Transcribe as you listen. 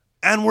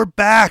And we're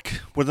back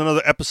with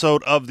another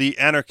episode of the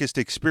Anarchist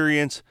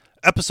Experience,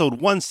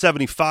 episode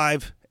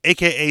 175,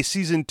 aka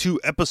season 2,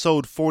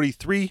 episode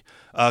 43,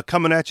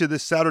 coming at you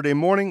this Saturday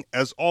morning.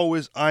 As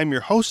always, I'm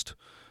your host,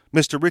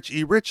 Mr. Rich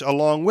E. Rich,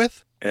 along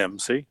with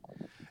MC.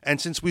 And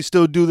since we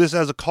still do this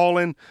as a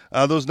call-in,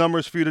 those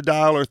numbers for you to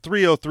dial are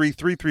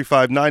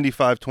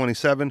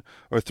 303-335-9527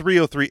 or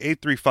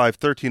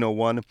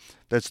 303-835-1301.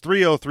 That's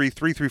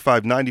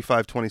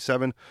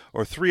 303-335-9527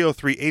 or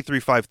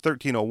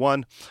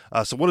 303-835-1301.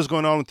 So what is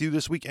going on with you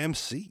this week,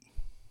 MC?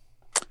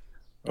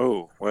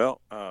 Oh,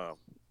 well,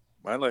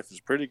 my life is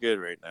pretty good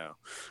right now.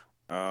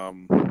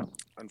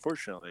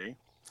 Unfortunately,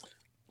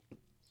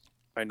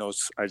 I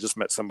just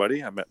met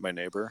somebody. I met my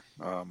neighbor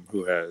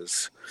who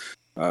has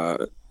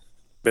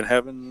been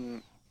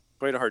having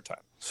quite a hard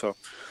time. So,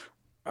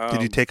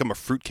 did you take him a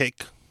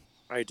fruitcake?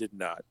 I did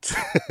not,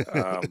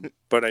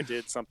 but I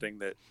did something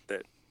that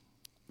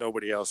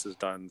nobody else has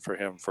done for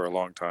him for a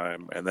long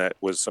time, and that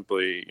was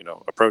simply,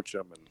 approach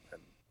him and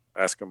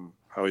ask him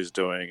how he's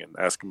doing and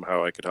ask him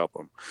how I could help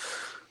him.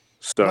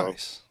 So,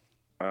 nice.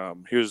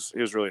 He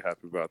was really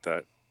happy about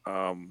that.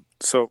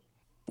 So,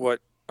 what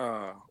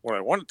I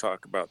want to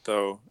talk about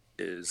though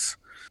is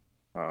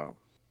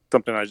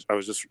something I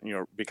was just,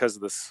 because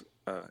of this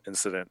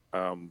incident,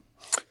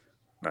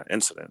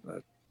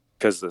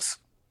 because this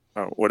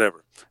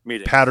whatever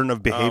meeting pattern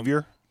of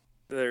behavior.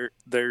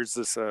 There's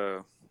this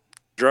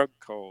drug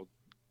called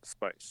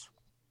spice,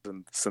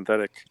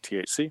 synthetic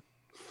THC,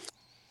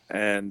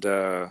 and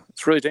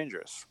it's really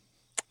dangerous.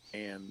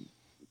 And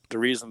the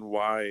reason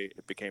why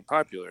it became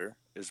popular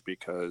is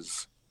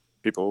because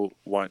people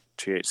want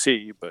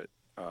THC, but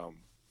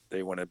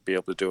they want to be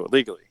able to do it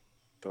legally.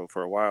 So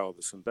for a while,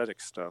 the synthetic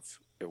stuff,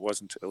 it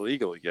wasn't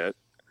illegal yet,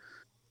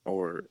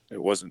 or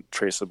it wasn't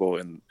traceable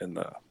in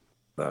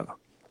the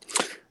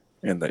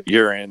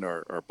urine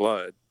or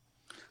blood.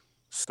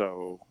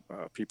 So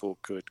people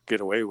could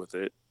get away with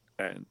it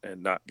and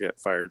not get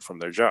fired from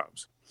their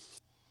jobs.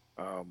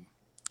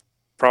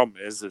 Problem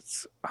is,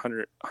 it's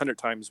 100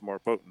 times more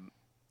potent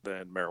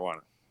than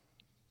marijuana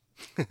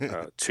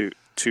to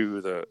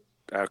the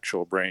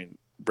actual brain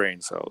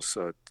cells.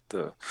 So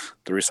the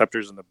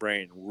receptors in the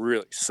brain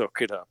really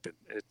soak it up, and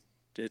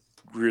it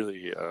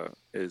really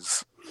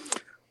is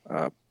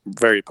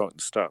very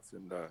potent stuff,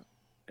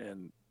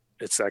 and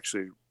it's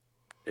actually,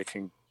 it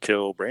can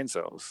kill brain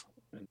cells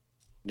and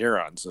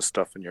neurons and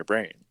stuff in your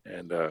brain,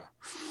 and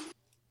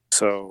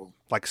so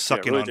like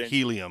sucking really on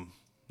helium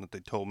that they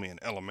told me in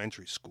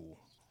elementary school.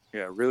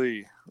 Yeah,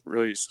 really.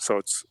 So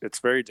it's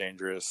very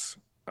dangerous.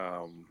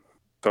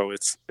 So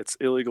it's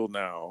illegal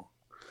now.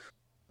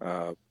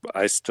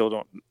 I still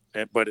don't,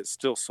 but it's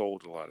still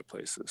sold a lot of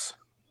places.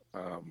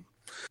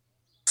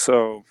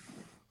 So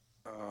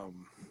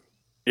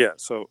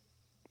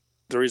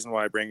the reason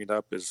why I bring it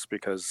up is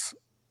because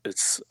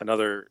it's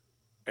another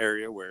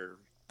area where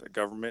the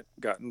government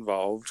got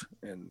involved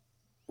in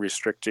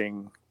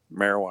restricting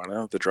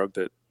marijuana, the drug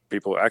that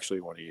people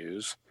actually want to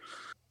use,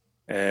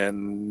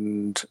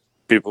 and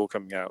people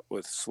coming out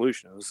with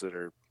solutions that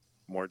are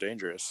more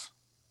dangerous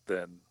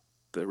than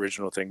the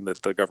original thing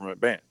that the government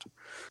banned.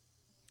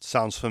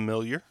 Sounds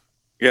familiar.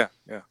 Yeah.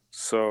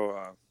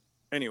 So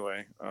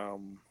anyway,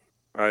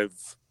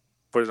 I've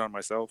put it on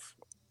myself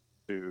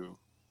to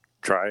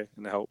try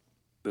and help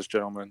this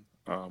gentleman.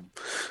 He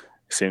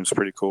seems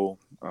pretty cool.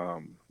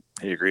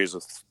 He agrees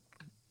with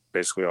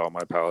basically all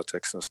my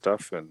politics and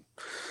stuff, and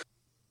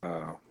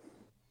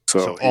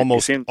so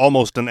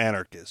almost an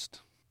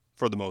anarchist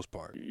for the most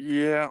part.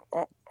 Yeah,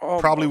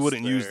 probably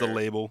wouldn't use the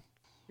label.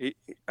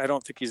 I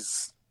don't think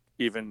he's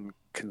even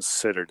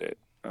considered it.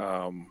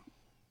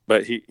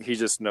 But he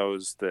just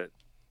knows that,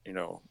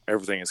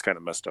 everything is kind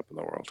of messed up in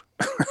the world,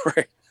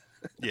 right?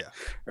 Yeah.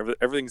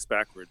 Everything's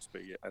backwards,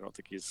 but I don't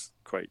think he's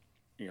quite,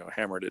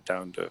 hammered it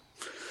down to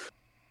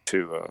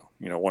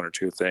one or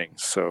two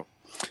things. So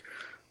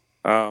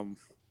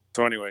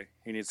anyway,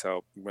 he needs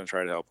help. I'm going to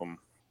try to help him,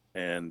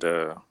 and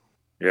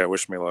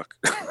wish me luck.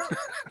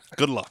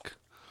 Good luck.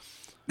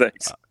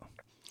 Thanks.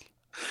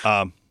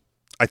 What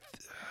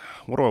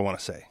do I want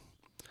to say?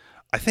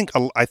 I think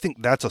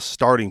that's a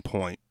starting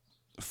point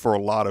for a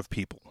lot of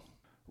people,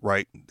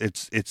 right?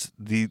 It's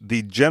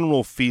the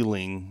general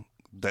feeling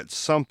that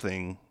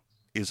something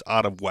is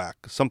out of whack,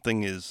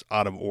 something is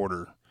out of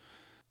order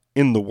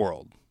in the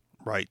world,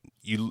 right?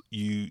 You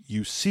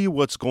see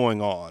what's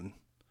going on,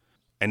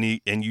 and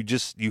you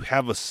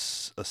have a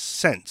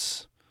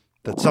sense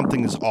that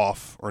something is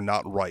off or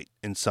not right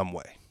in some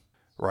way,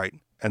 right?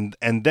 And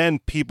then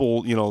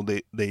people,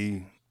 they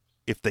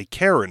if they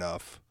care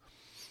enough,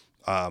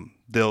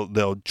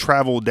 they'll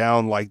travel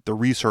down like the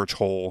research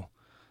hole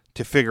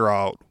to figure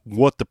out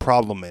what the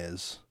problem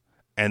is,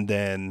 and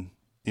then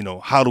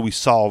how do we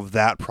solve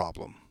that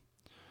problem.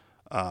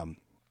 And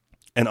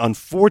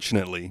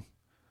unfortunately,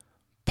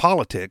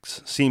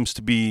 politics seems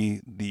to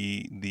be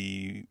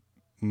the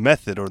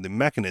method or the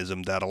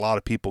mechanism that a lot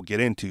of people get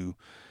into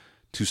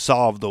to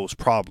solve those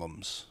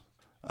problems,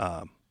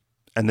 and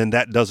then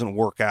that doesn't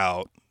work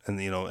out,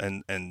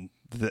 and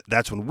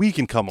that's when we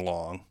can come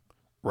along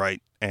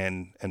right?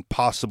 And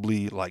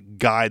possibly like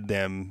guide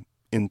them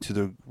into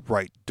the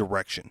right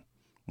direction,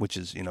 which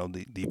is,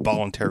 the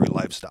voluntary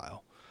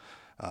lifestyle.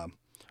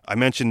 I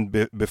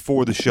mentioned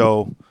before the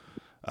show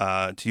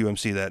to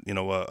UMC that,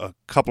 a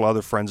couple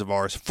other friends of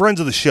ours, friends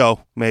of the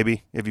show,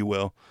 maybe, if you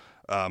will,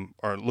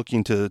 are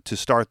looking to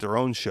start their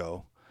own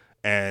show.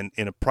 And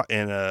in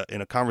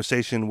a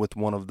conversation with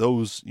one of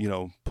those,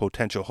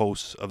 potential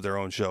hosts of their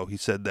own show, he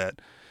said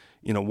that,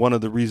 one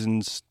of the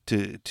reasons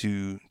to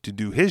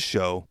do his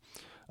show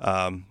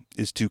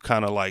is to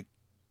kind of like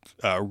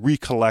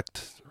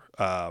recollect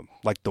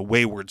like the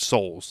wayward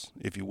souls,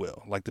 if you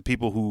will, like the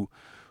people who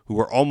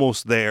are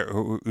almost there,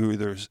 who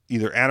are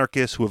either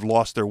anarchists who have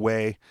lost their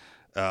way,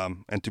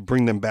 and to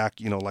bring them back,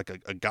 like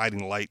a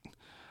guiding light,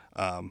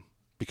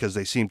 because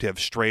they seem to have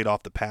strayed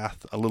off the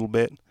path a little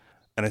bit.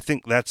 And I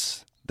think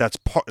that's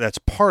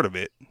part of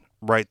it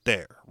right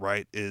there,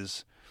 right?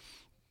 Is,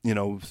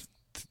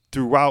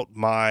 throughout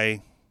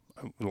my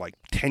like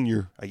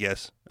tenure, I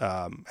guess,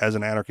 as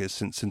an anarchist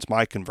since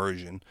my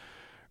conversion,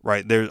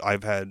 right there,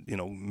 I've had,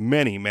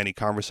 many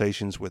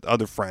conversations with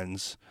other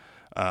friends,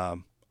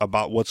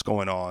 about what's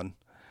going on,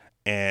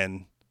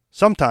 and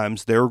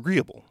sometimes they're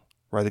agreeable,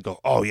 right? They go,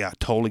 "Oh yeah,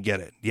 totally get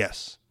it.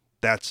 Yes,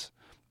 that's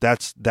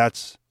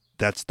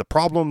the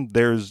problem.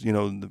 There's,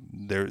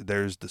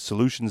 there's the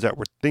solutions that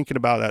we're thinking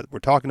about, that we're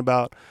talking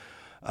about,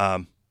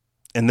 and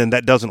then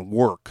that doesn't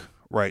work,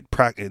 right?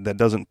 That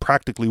doesn't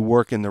practically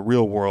work in the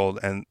real world,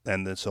 and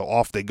then so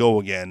off they go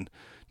again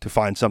to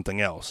find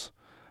something else."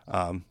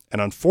 And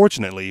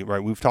unfortunately,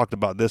 right, we've talked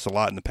about this a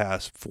lot in the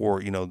past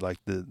for, like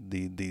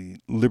the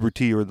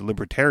liberty or the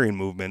libertarian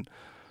movement.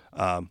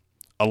 A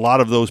lot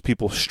of those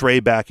people stray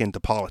back into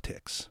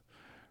politics,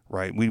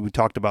 right? We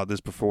talked about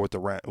this before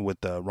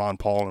with Ron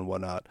Paul and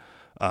whatnot,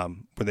 where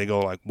they go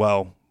like,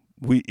 well,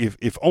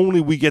 if only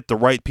we get the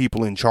right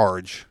people in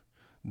charge,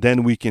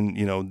 then we can,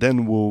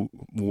 then we'll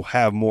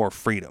have more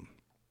freedom.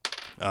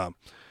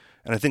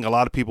 And I think a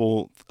lot of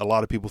people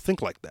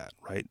think like that,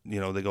 right?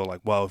 They go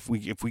like, well,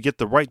 if we get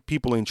the right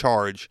people in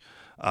charge,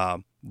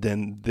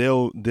 then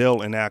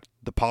they'll enact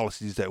the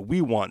policies that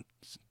we want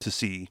to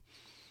see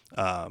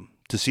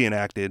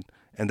enacted,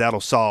 and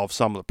that'll solve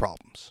some of the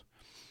problems,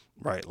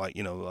 right? Like,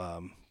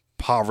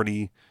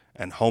 poverty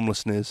and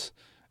homelessness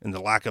and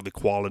the lack of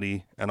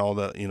equality and all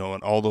the,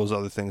 and all those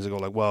other things. They go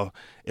like, well,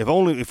 if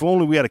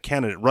only we had a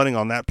candidate running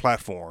on that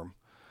platform,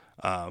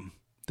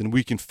 then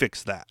we can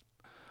fix that.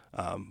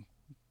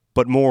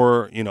 But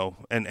more,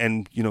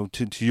 and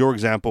to your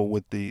example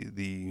with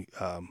the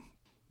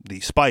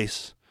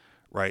spice,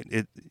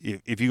 right?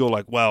 If you go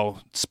like,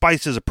 well,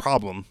 spice is a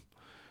problem,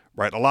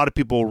 right? A lot of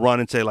people will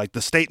run and say like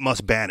the state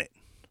must ban it,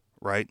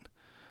 right?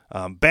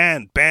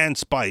 Ban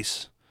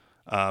spice,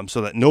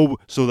 so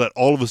that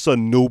all of a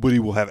sudden nobody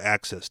will have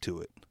access to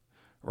it,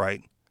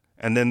 right?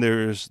 And then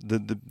there's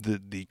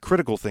the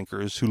critical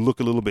thinkers who look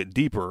a little bit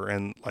deeper,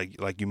 and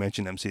like you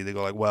mentioned, MC, they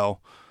go like,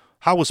 well,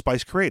 how was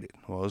spice created?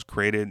 Well, it was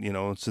created,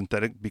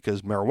 synthetic,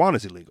 because marijuana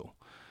is illegal.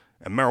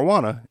 And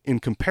marijuana, in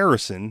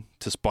comparison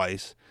to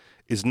spice,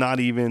 is not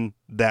even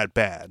that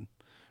bad,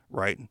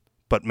 right?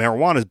 But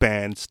marijuana is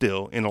banned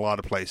still in a lot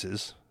of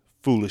places,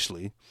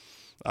 foolishly.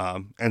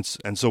 And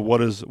so what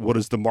does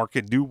the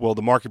market do? Well,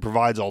 the market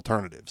provides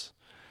alternatives,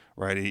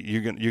 right?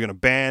 You're gonna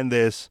ban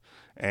this,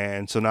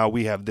 and so now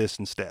we have this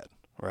instead,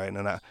 right?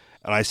 And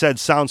I said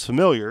sounds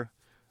familiar.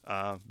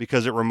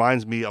 Because it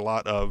reminds me a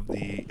lot of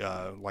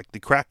the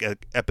crack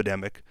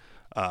epidemic,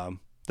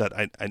 that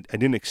I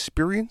didn't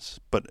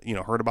experience, but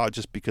heard about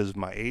just because of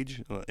my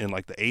age, in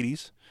like the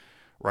 80s,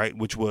 right?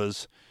 Which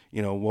was,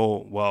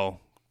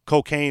 well,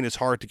 cocaine is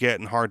hard to get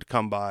and hard to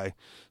come by,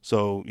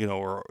 so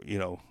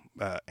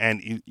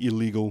and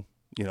illegal,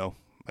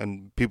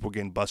 and people are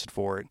getting busted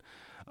for it.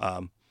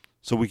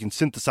 So we can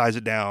synthesize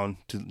it down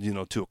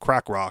to a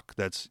crack rock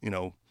that's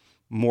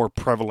more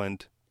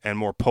prevalent and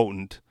more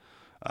potent.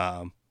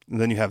 And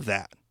then you have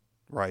that,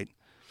 right?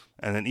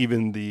 And then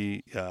even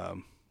the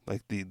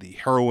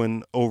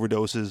heroin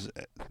overdoses,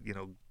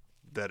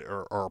 that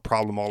are a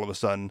problem all of a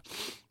sudden.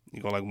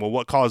 You go like, well,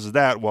 what causes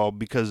that? Well,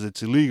 because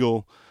it's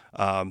illegal,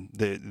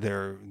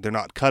 they're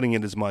not cutting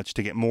it as much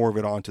to get more of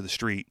it onto the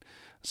street.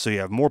 So you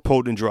have more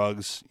potent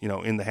drugs,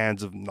 in the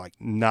hands of like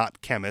not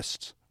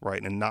chemists,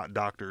 right, and not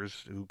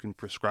doctors who can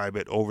prescribe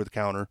it over the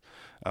counter,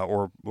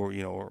 or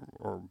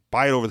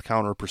buy it over the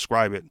counter, or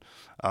prescribe it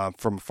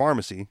from a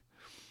pharmacy.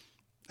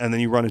 And then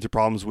you run into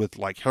problems with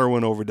like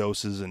heroin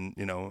overdoses and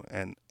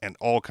and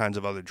all kinds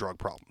of other drug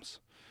problems,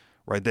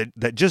 right?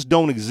 That just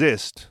don't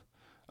exist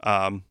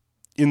at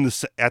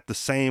the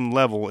same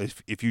level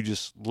if you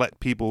just let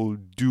people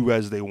do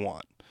as they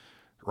want,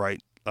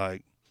 right?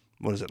 Like,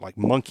 what is it, like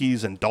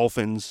monkeys and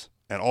dolphins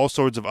and all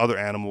sorts of other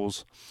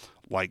animals,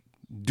 like,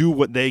 do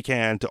what they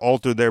can to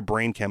alter their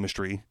brain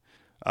chemistry,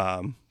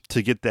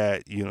 to get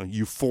that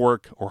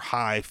euphoric or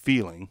high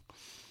feeling.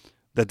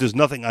 That there's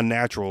nothing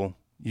unnatural.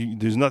 You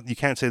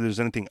can't say there's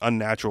anything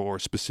unnatural or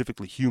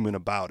specifically human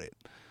about it.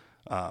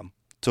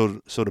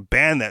 So to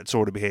ban that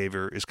sort of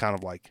behavior is kind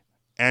of like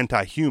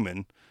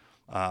anti-human,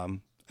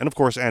 and of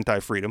course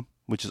anti-freedom,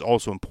 which is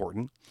also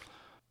important.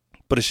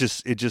 But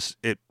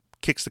it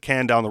kicks the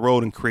can down the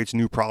road and creates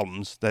new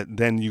problems that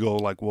then you go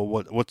like, well,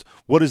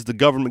 what is the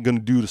government going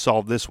to do to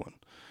solve this one?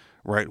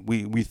 Right?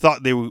 We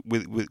thought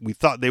we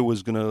thought they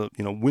was going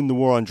to, win the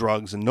war on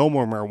drugs and no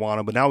more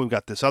marijuana, but now we've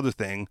got this other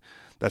thing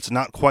that's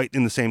not quite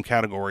in the same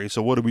category.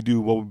 So what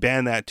do? Well, we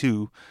ban that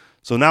too.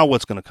 So now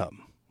what's going to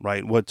come?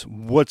 Right?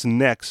 What's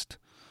next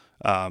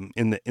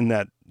in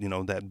that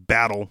that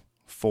battle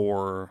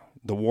for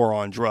the war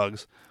on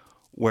drugs,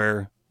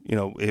 where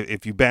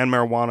if you ban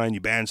marijuana and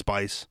you ban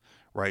spice,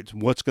 right?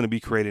 What's going to be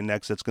created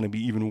next that's going to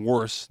be even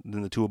worse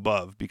than the two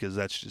above, because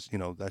that's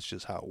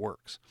just how it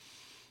works.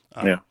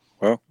 Yeah.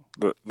 Well,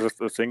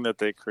 the thing that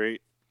they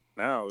create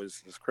now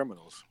is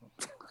criminals.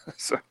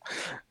 So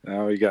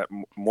now you got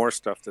more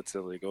stuff that's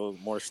illegal,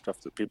 more stuff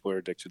that people are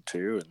addicted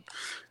to,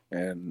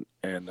 and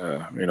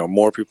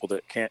more people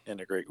that can't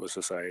integrate with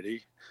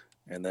society,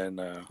 and then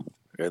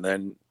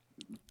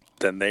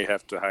they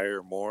have to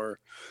hire more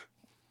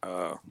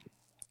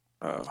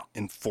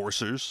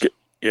enforcers.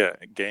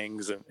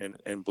 Gangs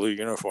in blue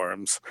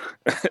uniforms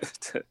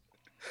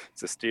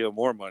to steal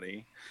more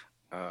money,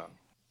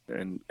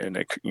 and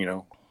it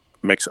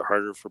makes it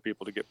harder for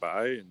people to get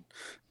by, and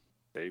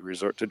they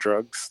resort to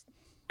drugs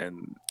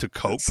and to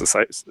cope.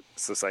 It's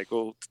a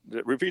cycle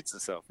that repeats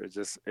itself.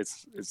 It's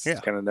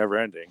kind of never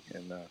ending,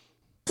 and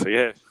so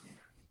yeah.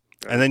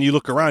 And then you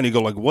look around, you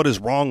go like, what is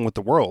wrong with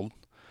the world?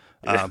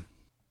 And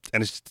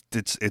it's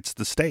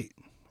the state,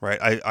 right?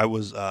 I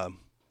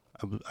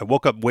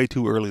woke up way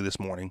too early this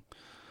morning,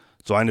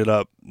 so I ended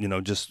up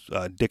just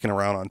dicking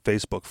around on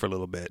Facebook for a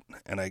little bit,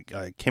 and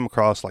I came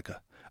across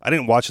I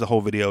didn't watch the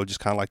whole video, just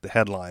kind of like the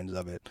headlines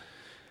of it.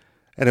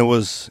 And it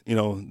was,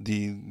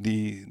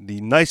 the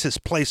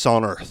nicest place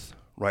on earth,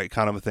 right?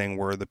 Kind of a thing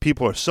where the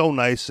people are so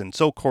nice and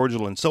so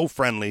cordial and so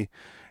friendly.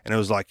 And it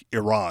was like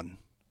Iran,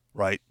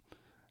 right?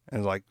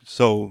 And like,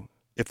 so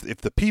if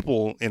the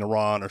people in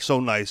Iran are so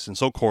nice and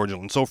so cordial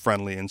and so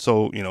friendly and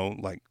so,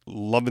 like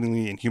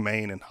lovingly and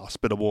humane and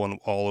hospitable and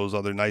all those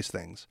other nice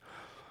things,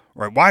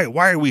 right?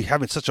 Why are we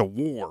having such a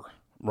war,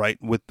 right?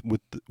 With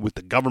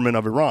the government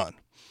of Iran?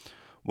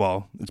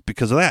 Well, it's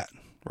because of that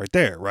right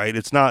there, right?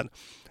 It's not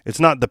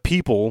the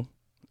people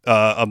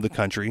of the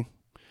country,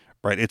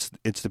 right?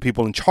 It's the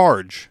people in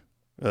charge,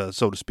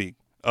 so to speak,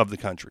 of the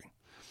country,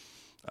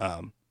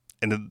 and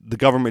the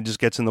government just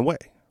gets in the way,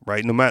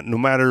 right? No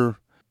matter,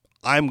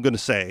 I'm going to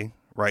say,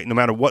 right, no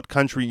matter what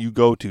country you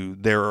go to,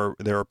 there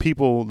are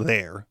people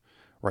there,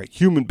 right,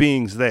 human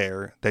beings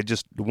there that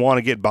just want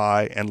to get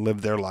by and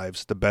live their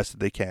lives the best that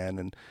they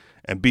can,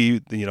 and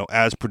be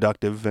as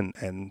productive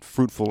and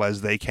fruitful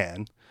as they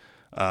can.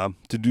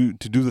 To do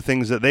the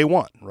things that they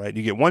want, right?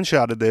 You get one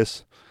shot at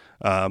this.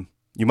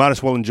 You might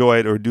as well enjoy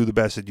it or do the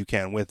best that you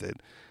can with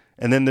it.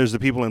 And then there's the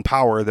people in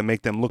power that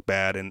make them look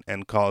bad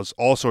and cause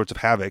all sorts of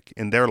havoc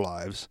in their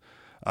lives.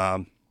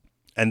 And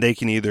they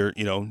can either,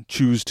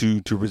 choose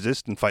to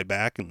resist and fight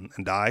back and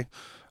die,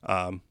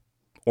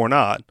 or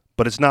not.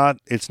 But it's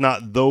not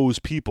those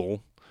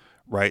people,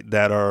 right,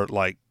 that are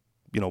like,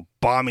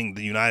 bombing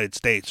the United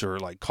States or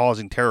like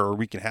causing terror or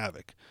wreaking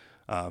havoc.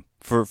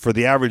 For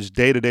the average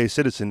day-to-day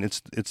citizen,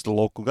 it's the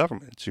local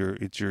government. It's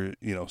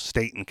your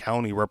state and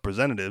county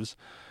representatives.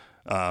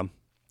 And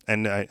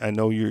I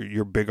know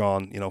you're big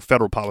on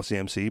federal policy,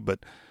 MC, but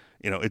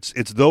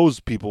it's those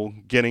people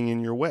getting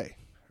in your way,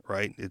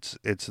 right?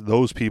 It's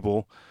those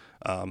people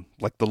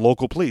like the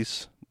local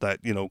police that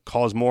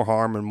cause more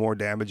harm and more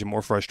damage and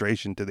more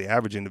frustration to the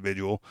average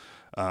individual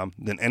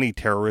than any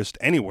terrorist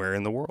anywhere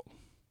in the world.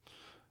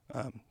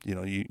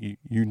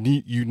 You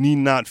need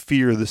not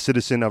fear the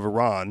citizen of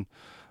Iran,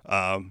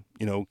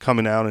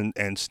 coming out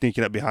and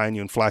sneaking up behind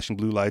you and flashing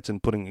blue lights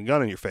and putting a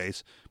gun in your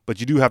face. But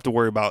you do have to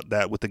worry about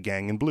that with the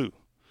gang in blue.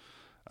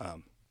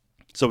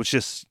 So it's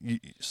just,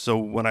 so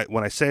when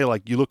I say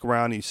like, you look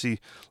around and you see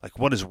like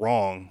what is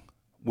wrong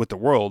with the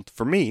world,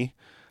 for me,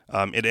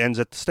 it ends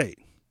at the state,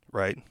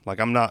 right? Like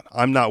I'm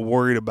not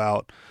worried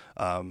about,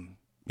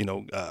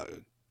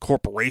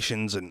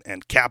 corporations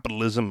and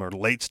capitalism or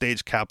late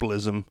stage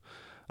capitalism,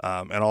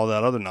 and all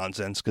that other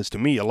nonsense. Because to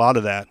me, a lot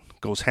of that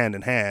goes hand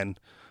in hand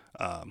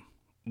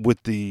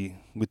with the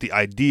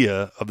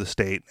idea of the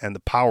state and the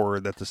power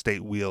that the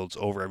state wields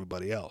over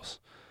everybody else.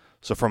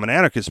 So from an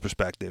anarchist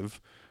perspective,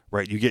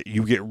 right, you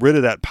get rid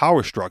of that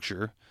power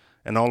structure,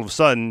 and all of a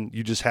sudden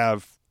you just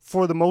have,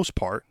 for the most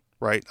part,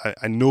 right,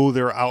 I know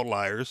there are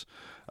outliers,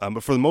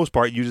 but for the most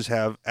part, you just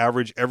have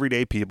average,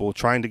 everyday people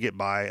trying to get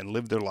by and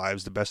live their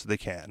lives the best that they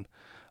can.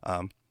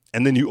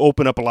 And then you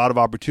open up a lot of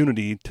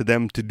opportunity to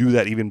them to do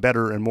that even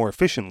better and more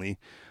efficiently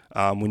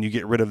when you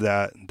get rid of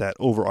that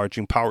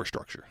overarching power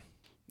structure.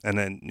 And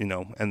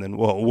then,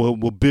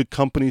 will big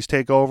companies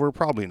take over?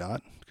 Probably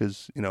not,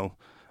 because,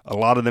 a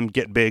lot of them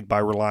get big by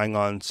relying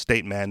on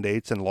state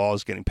mandates and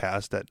laws getting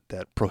passed that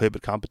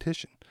prohibit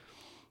competition.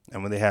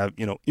 And when they have,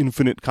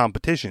 infinite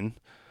competition,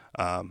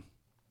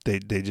 they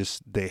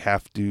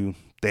have to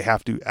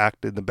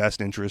act in the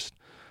best interest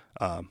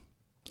of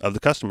the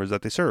customers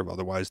that they serve.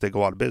 Otherwise, they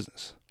go out of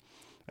business.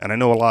 And I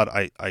know a lot.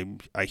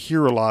 I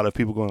hear a lot of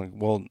people going,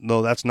 well,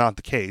 no, that's not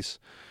the case,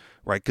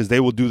 right? Because they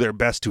will do their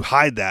best to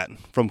hide that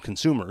from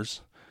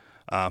consumers,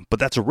 but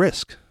that's a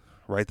risk,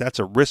 right? That's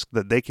a risk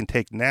that they can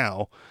take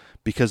now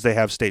because they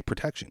have state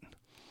protection.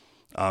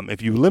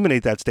 If you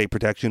eliminate that state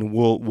protection,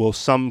 will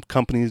some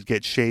companies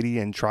get shady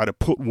and try to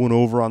put one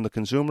over on the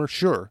consumer?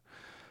 Sure,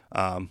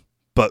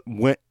 but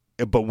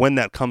when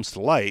that comes to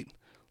light,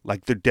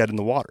 like, they're dead in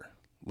the water.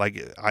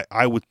 Like,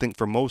 I would think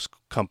for most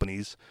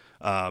companies,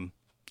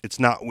 it's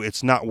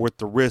not worth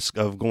the risk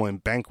of going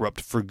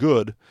bankrupt for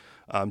good,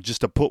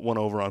 just to put one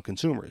over on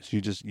consumers.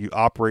 You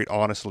operate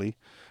honestly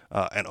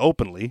and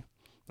openly,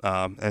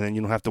 and then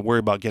you don't have to worry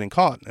about getting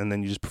caught. And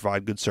then you just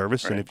provide good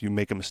service. Right. And if you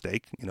make a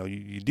mistake,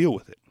 you deal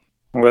with it.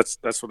 Well,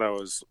 that's what I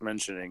was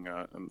mentioning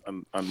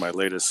on my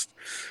latest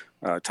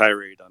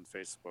tirade on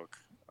Facebook.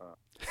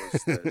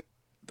 Was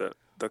that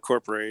the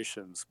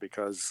corporations,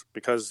 because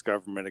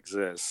government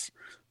exists,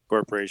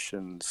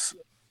 corporations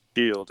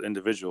shield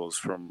individuals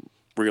from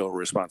real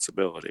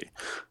responsibility.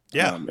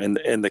 Yeah.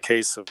 In the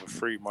case of a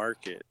free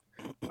market,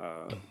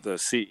 the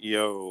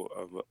CEO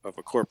of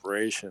a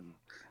corporation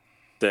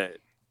that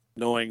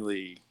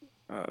knowingly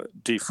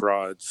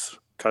defrauds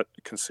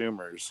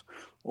consumers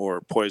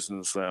or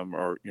poisons them,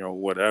 or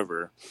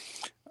whatever,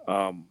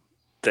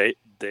 they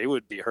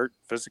would be hurt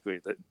physically.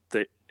 That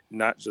they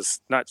not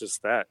just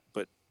that,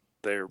 but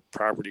their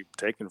property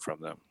taken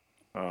from them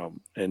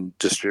and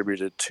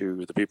distributed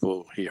to the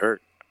people he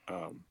hurt.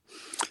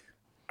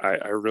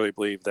 I really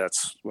believe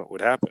that's what would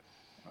happen.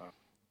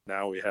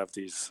 Now we have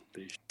these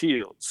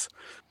shields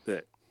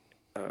that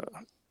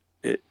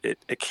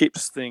it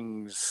keeps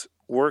things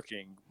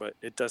working, but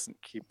it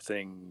doesn't keep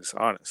things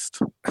honest.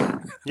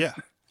 Yeah.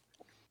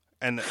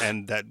 And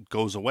that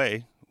goes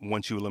away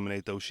once you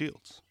eliminate those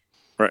shields.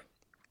 Right.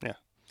 Yeah.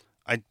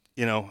 I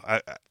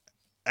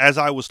as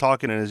I was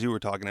talking and as you were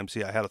talking,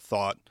 MC, I had a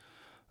thought.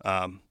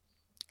 I've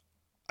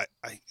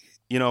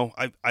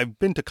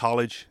been to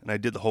college and I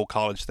did the whole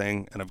college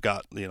thing, and I've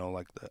got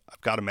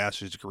I've got a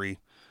master's degree.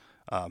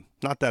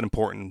 Not that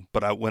important,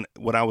 but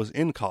when I was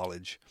in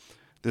college,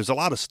 there's a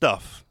lot of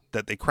stuff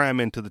that they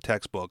cram into the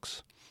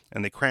textbooks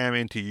and they cram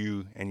into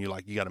you, and you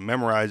got to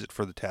memorize it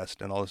for the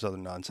test and all this other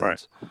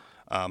nonsense.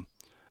 Right.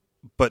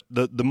 But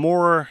the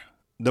more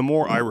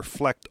I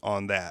reflect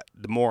on that,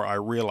 the more I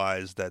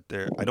realize that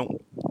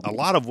a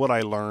lot of what I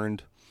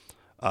learned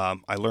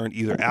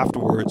either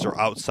afterwards or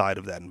outside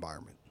of that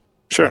environment.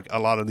 Sure. Like a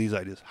lot of these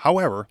ideas.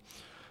 However,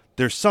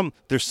 there's some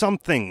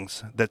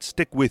things that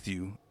stick with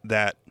you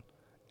that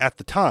at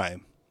the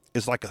time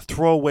is like a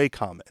throwaway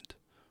comment,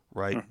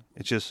 right? Mm.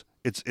 It's just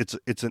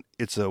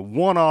it's a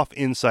one-off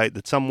insight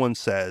that someone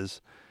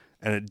says,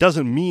 and it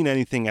doesn't mean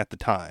anything at the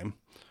time,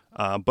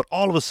 but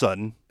all of a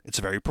sudden it's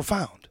very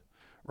profound,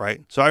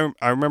 right? So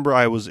I remember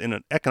I was in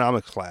an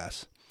economics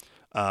class,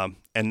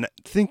 and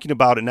thinking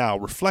about it now,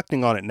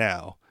 reflecting on it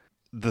now,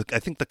 I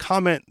think the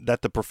comment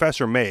that the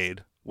professor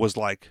made was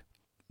like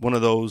one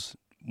of those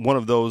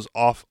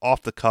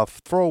off the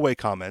cuff throwaway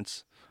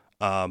comments,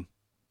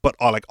 but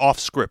like off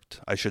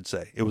script, I should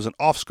say. It was an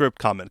off script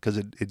comment because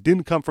it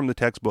didn't come from the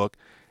textbook.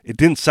 It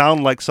didn't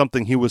sound like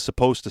something he was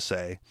supposed to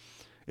say.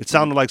 It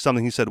sounded like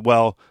something he said,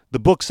 well, the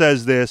book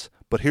says this,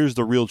 but here's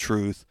the real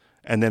truth,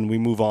 and then we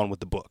move on with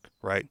the book,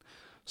 right?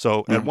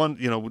 So at one,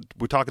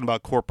 we're talking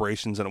about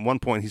corporations, and at one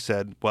point he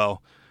said,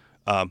 well,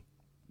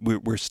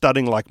 we're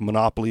studying like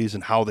monopolies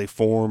and how they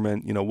form,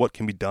 and what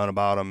can be done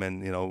about them,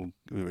 and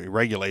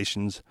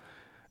regulations.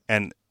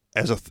 And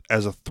as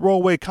a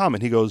throwaway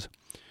comment, he goes,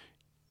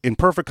 in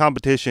perfect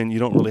competition, you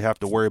don't really have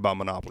to worry about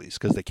monopolies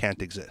because they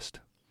can't exist,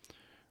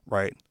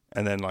 right?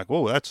 And then like,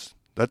 whoa, that's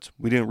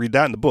we didn't read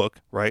that in the book,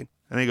 right?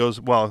 And he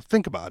goes, well,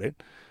 think about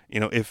it.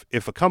 If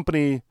a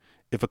company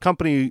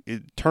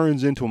it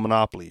turns into a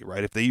monopoly,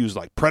 right? If they use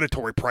like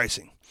predatory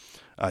pricing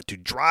to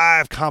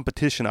drive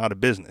competition out of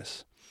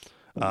business,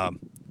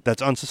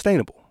 that's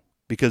unsustainable,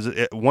 because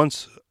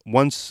once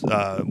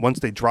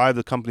they drive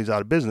the companies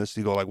out of business,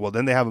 you go like, well,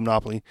 then they have a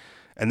monopoly,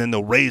 and then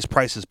they'll raise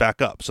prices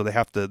back up. So they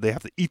have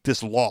to eat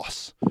this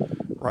loss,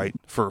 right?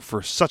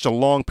 For such a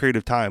long period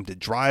of time to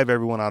drive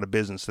everyone out of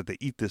business, that they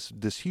eat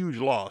this huge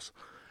loss,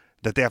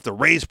 that they have to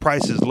raise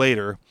prices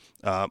later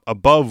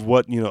above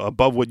what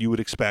you would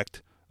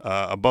expect,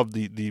 above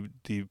the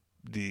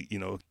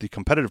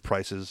competitive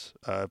prices,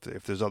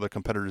 if there's other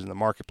competitors in the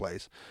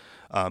marketplace,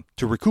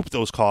 to recoup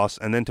those costs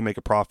and then to make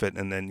a profit.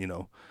 And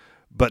then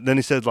but then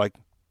he said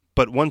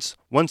but once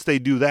they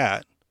do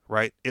that,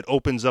 right, it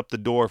opens up the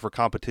door for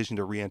competition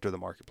to re-enter the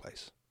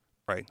marketplace,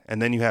 right?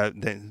 And then you have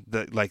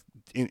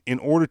in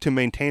order to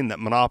maintain that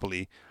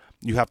monopoly,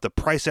 you have to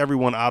price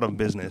everyone out of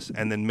business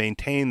and then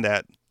maintain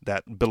that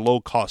below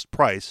cost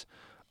price.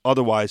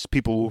 Otherwise,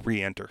 people will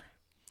re-enter.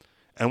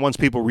 And once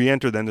people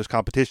re-enter, then there's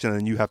competition,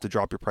 and you have to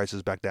drop your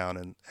prices back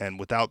down. And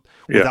without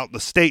the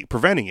state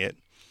preventing it,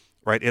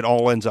 right, it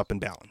all ends up in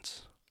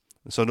balance.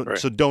 So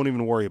don't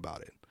even worry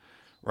about it,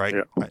 right?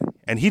 Yeah.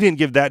 And he didn't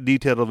give that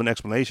detailed of an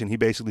explanation. He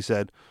basically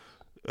said,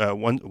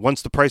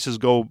 once the prices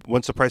go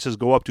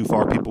up too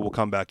far, people will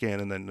come back in,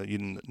 and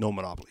then no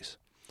monopolies,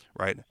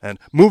 right? And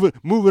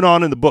moving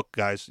on in the book,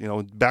 guys.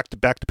 Back to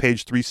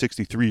page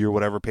 363 or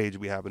whatever page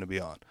we happen to be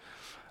on.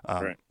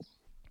 Right.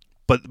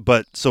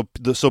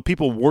 So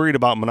people worried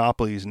about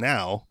monopolies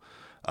now.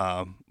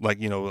 Yeah.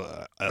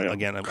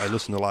 Again, I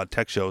listen to a lot of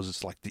tech shows.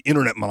 It's like the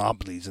internet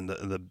monopolies and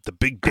the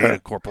big data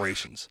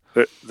corporations.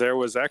 There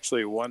was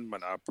actually one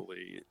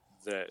monopoly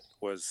that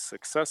was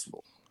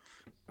successful,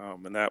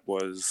 and that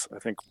was, I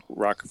think,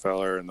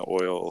 Rockefeller and the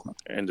oil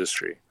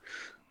industry.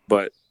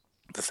 But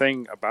the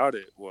thing about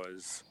it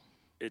was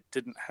it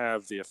didn't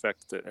have the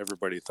effect that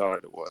everybody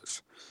thought it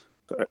was.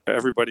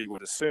 Everybody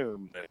would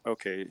assume that,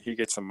 okay, he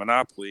gets a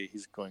monopoly,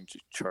 he's going to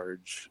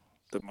charge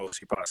the most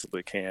he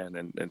possibly can,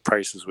 and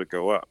prices would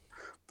go up.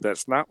 But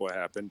that's not what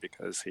happened,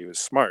 because he was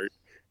smart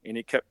and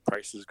he kept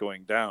prices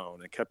going down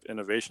and kept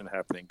innovation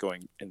happening,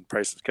 and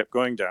prices kept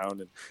going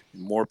down, and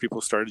more people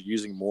started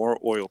using more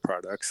oil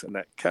products, and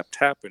that kept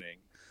happening.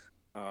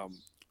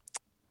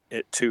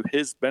 It to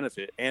his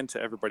benefit and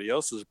to everybody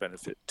else's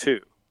benefit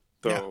too.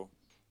 So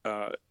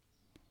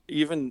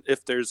even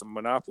if there's a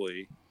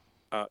monopoly,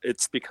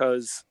 it's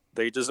because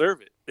they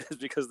deserve it. It's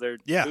because they're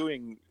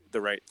doing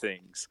the right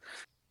things.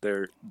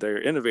 They're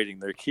innovating.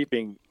 They're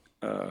keeping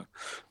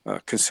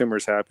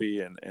consumers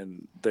happy,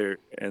 and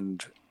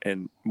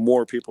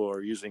more people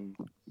are using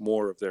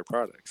more of their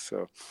products.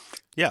 So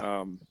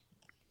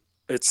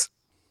it's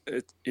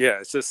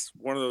just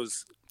one of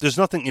those. There's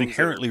nothing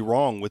inherently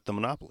wrong with the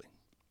monopoly.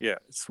 Yeah,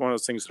 it's one of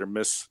those things that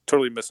are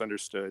totally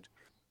misunderstood,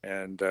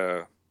 and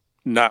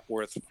not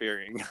worth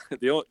fearing.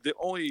 The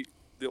only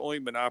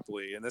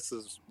monopoly, and this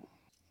is,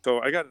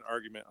 so I got an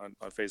argument on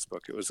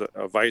Facebook. It was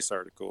a Vice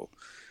article,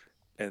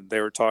 and they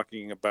were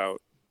talking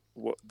about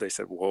what they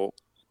said. Well,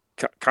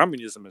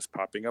 communism is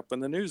popping up in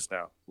the news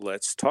now.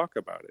 Let's talk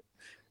about it.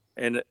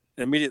 And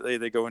immediately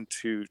they go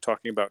into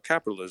talking about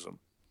capitalism,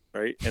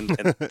 right? And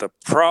the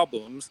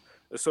problems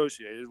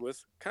associated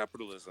with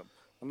capitalism.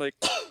 I'm like,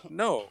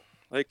 no.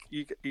 Like,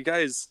 you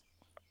guys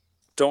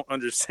don't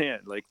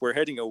understand. Like, we're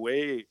heading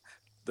away.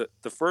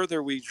 The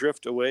further we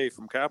drift away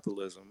from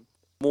capitalism,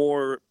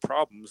 more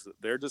problems that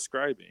they're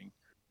describing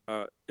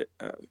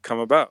come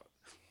about.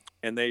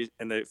 And they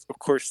of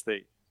course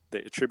they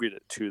attribute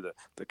it to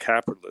the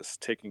capitalists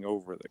taking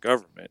over the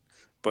government,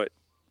 but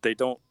they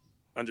don't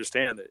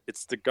understand that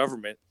it's the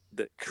government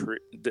that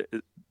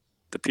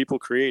the people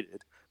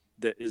created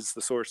that is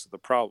the source of the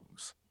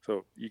problems.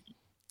 So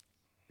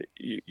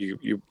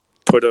you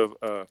put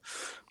the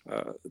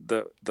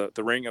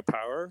ring of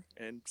power,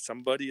 and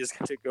somebody is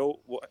going to go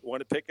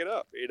want to pick it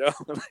up.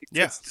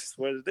 That's just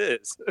what it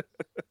is.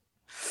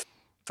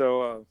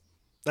 So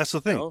that's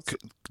the thing.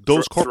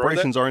 Those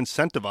corporations are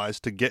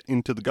incentivized to get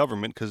into the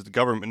government because the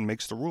government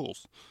makes the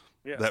rules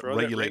that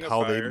regulate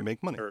how they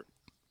make money.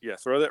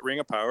 Throw that ring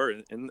of power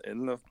in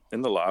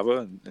the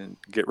lava and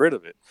get rid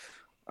of it,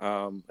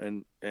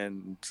 and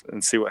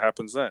see what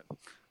happens then.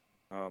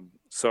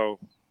 So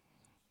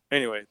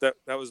anyway, that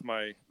was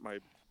my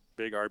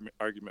big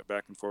argument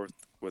back and forth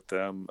with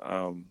them.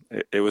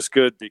 It was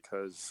good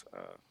because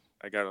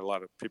I got a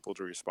lot of people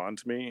to respond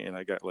to me, and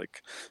I got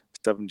like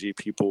 70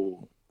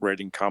 people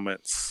writing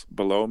comments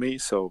below me.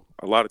 So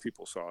a lot of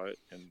people saw it,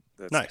 and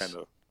that's nice. Kind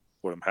of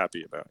what I'm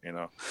happy about,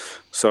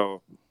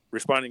 So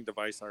responding to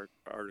Vice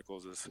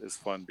articles is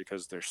fun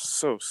because they're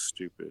so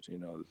stupid,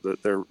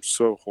 they're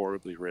so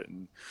horribly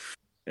written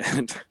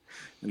and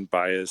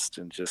biased,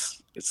 and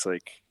just, it's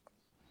like,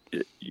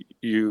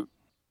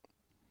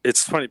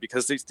 it's funny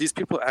because these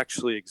people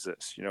actually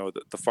exist,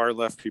 the far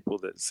left people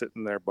that sit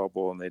in their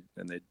bubble, and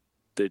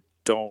they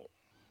don't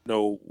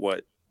know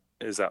what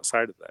is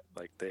outside of that.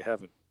 Like, they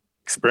haven't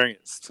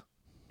experienced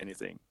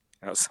anything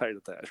outside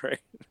of that, right?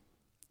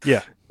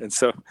 Yeah. And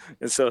so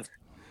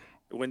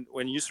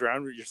when you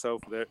surround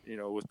yourself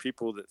with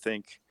people that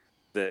think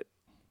that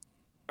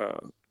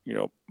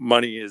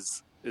money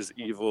is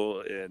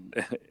evil,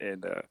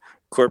 and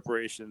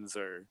corporations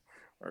are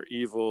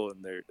evil,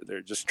 and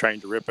they're just trying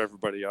to rip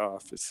everybody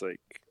off, it's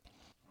like,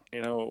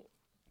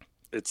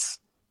 it's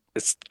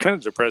kind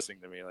of depressing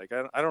to me. Like,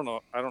 I don't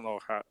know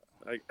how.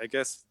 I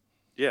guess,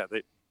 yeah,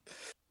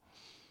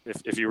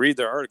 if you read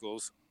their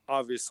articles,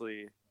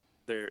 obviously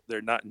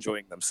they're not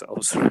enjoying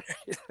themselves, right?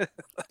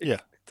 Yeah,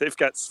 they've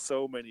got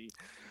so many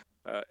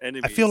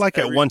enemies. I feel like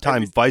at one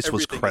time Vice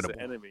was credible.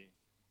 Enemy.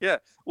 Yeah,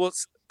 well,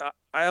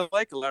 I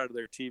like a lot of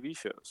their TV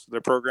shows.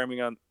 Their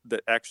programming on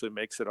that actually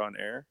makes it on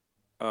air.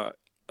 A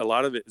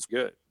lot of it is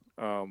good,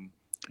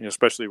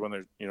 especially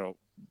when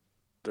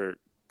they're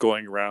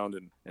going around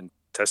and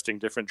testing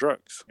different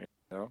drugs.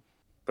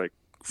 Like,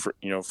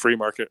 free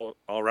market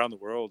all around the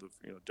world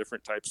of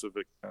different types of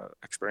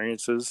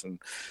experiences, and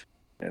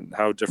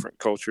how different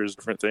cultures,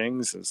 different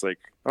things. It's like,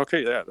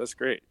 okay, yeah, that's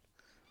great.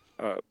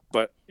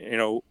 But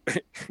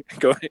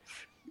going,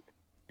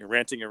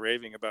 ranting and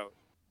raving about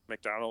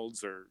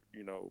McDonald's or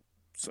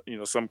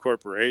some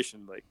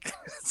corporation, like,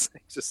 it's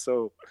just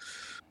so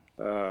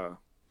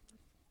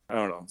I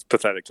don't know, it's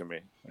pathetic to me.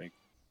 Like,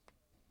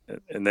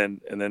 and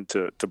then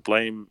to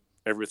blame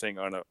everything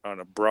on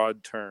a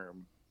broad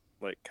term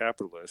like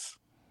capitalists,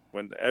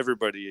 when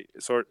everybody's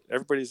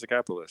a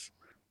capitalist.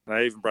 And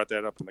I even brought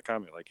that up in the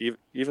comment. Like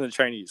even the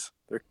Chinese,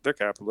 they're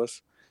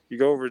capitalists. You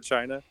go over to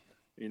China,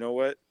 you know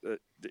what?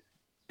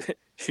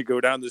 You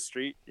go down the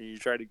street and you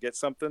try to get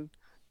something.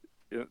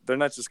 They're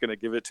not just going to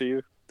give it to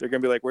you. They're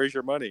going to be like, "Where's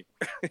your money?"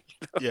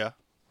 Yeah.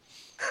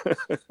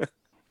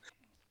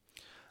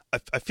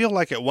 I feel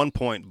like at one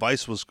point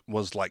Vice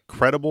was like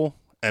credible,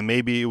 and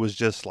maybe it was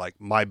just like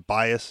my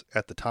bias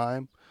at the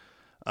time.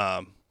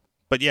 Um,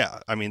 but yeah,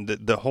 I mean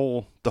the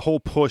whole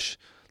push,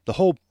 the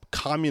whole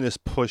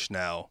communist push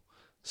now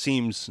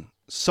seems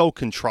so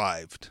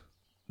contrived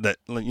that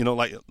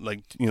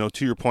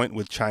to your point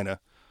with China,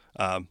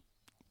 um,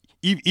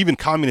 even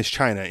communist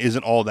China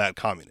isn't all that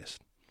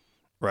communist,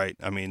 right?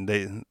 I mean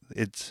Right.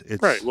 it's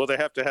Well, they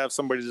have to have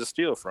somebody to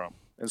steal from,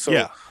 and so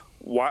yeah,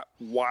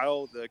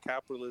 while the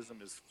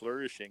capitalism is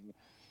flourishing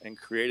and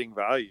creating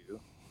value,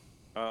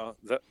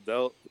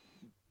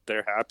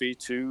 they're happy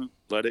to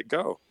let it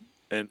go,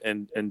 and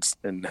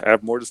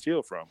have more to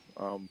steal from.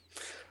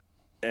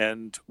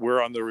 And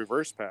we're on the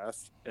reverse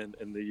path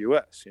in the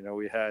U.S.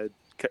 We had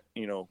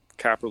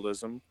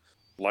capitalism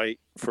light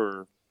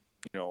for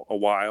a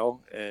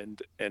while,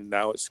 and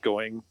now it's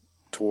going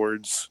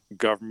towards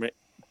government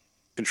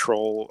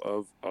control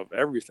of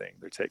everything.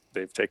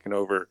 They've taken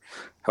over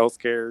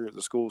healthcare,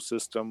 the school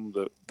system,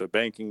 the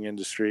banking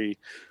industry.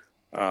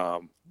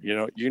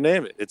 You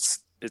name it.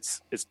 It's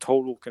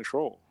total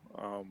control.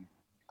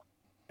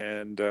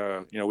 And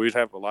we'd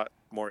have a lot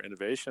more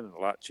innovation and a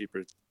lot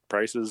cheaper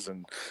prices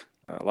and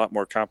a lot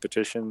more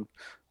competition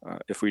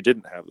if we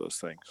didn't have those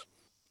things.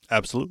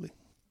 absolutely.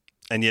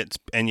 And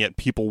yet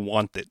people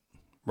want it,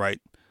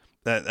 right?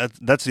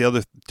 That's the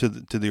other to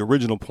the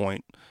original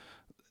point.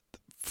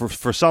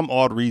 For some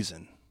odd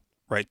reason,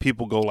 right?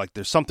 People go like,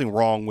 "There's something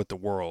wrong with the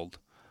world,"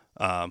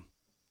 um,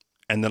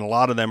 and then a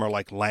lot of them are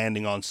like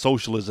landing on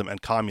socialism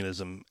and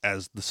communism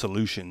as the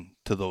solution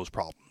to those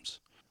problems,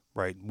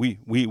 right?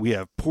 We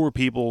have poor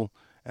people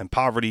and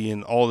poverty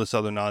and all this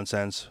other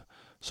nonsense,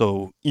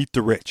 so eat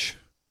the rich,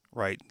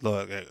 right?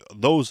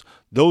 Those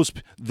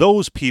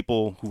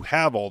people who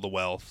have all the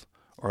wealth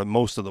or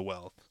most of the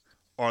wealth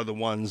are the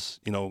ones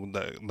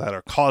that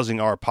are causing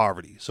our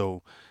poverty.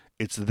 So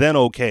it's then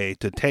okay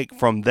to take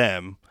from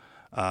them,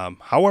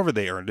 however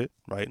they earned it,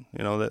 right?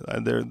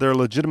 There are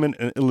legitimate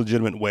and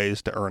illegitimate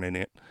ways to earning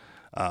it,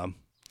 um,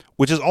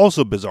 which is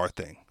also a bizarre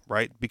thing,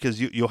 right? Because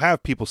you'll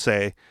have people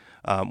say,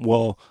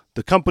 well,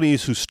 the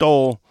companies who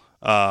stole,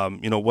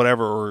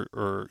 whatever,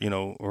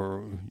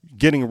 or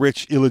getting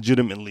rich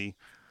illegitimately,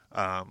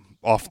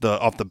 off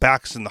the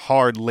backs and the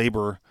hard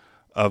labor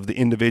of the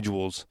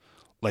individuals,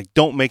 like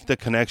don't make the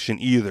connection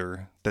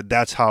either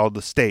that's how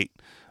the state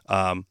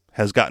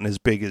has gotten as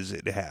big as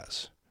it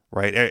has,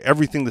 right?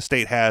 Everything the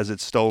state has,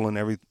 it's stolen.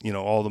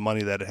 All the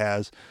money that it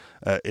has,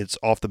 it's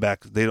off the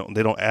back. They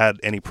don't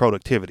add any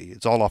productivity.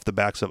 It's all off the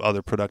backs of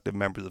other productive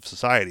members of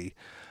society.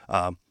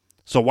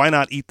 So why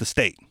not eat the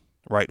state,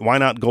 right? Why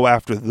not go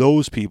after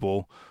those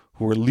people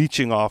who are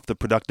leeching off the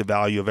productive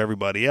value of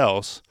everybody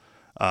else,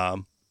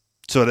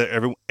 so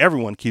that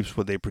everyone keeps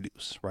what they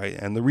produce, right?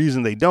 And the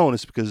reason they don't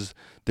is because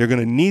they're going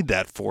to need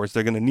that force.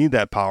 They're going to need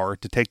that power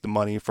to take the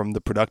money from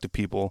the productive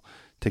people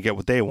to get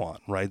what they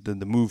want, right?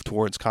 The move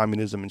towards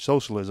communism and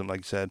socialism, like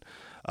you said,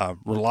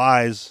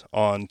 relies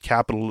on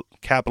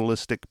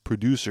capitalistic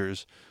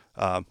producers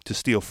to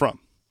steal from.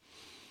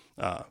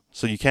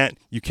 So you can't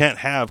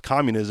have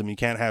communism, you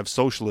can't have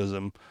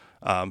socialism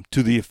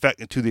to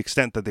the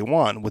extent that they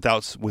want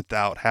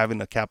without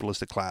having a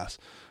capitalistic class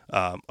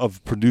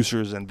of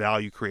producers and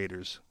value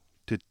creators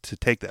to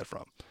take that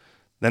from.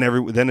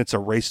 Then it's a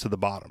race to the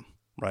bottom,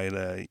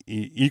 right?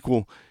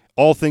 Equal,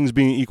 all things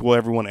being equal,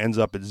 everyone ends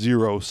up at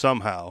zero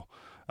somehow,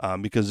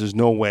 because there's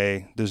no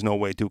way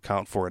to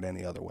account for it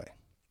any other way.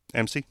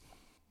 MC.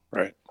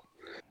 Right.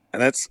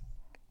 And that's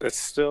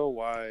still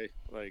why,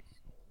 like,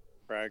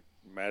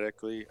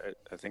 pragmatically,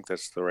 I think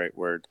that's the right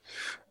word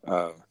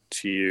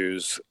to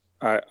use.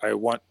 I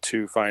want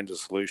to find a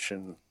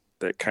solution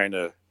that kind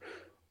of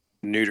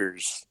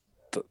neuters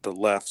the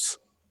left's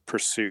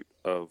pursuit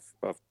of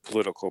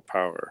political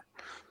power.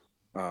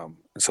 And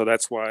so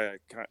that's why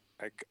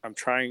I'm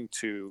trying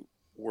to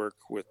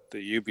work with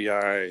the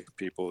UBI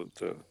people,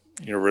 the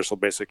Universal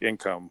Basic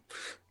Income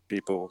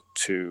people,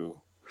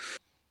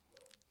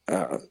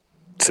 uh,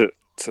 to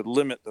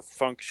limit the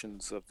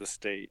functions of the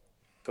state,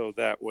 so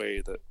that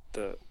way that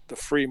the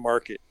free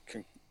market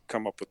can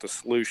come up with the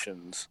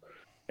solutions,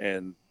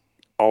 and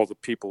all the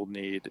people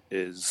need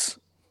is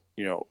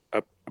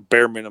a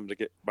bare minimum to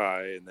get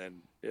by, and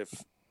then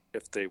if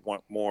they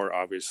want more,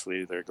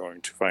 obviously they're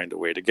going to find a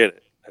way to get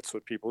it. That's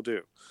what people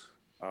do.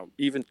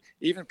 Even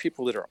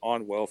people that are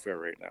on welfare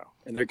right now,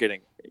 and they're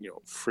getting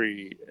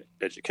free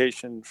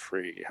education,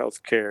 free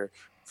healthcare,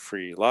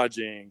 free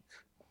lodging,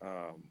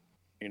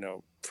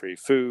 free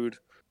food,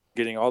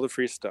 getting all the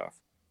free stuff.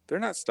 They're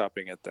not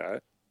stopping at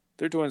that.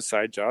 They're doing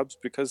side jobs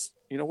because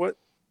you know what?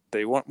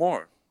 They want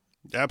more.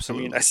 I mean,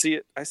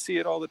 Absolutely. I see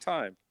it all the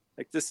time.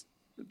 Like this,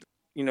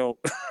 you know,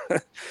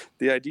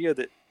 the idea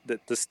that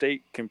the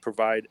state can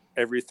provide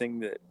everything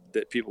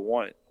that people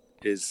want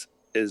is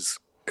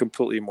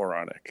completely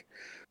moronic.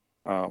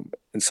 And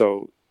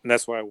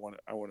that's why I want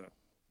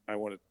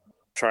to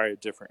try a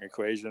different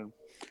equation,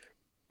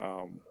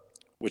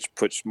 which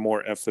puts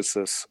more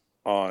emphasis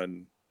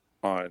on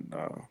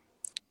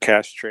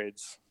cash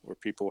trades where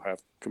people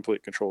have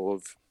complete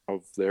control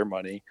of their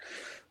money,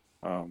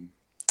 and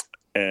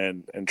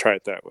try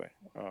it that way.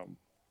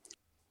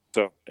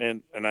 So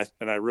and I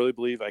really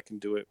believe I can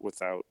do it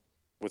without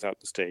the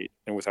state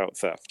and without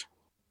theft.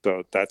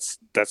 So that's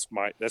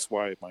why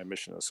my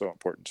mission is so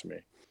important to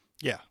me.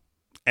 Yeah.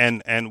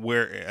 And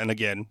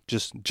again,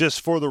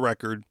 just for the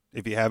record,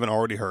 if you haven't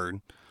already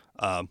heard,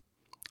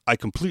 I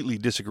completely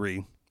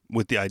disagree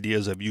with the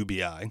ideas of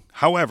UBI.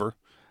 However,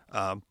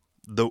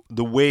 the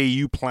way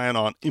you plan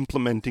on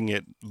implementing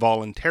it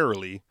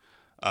voluntarily,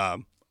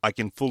 I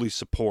can fully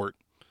support,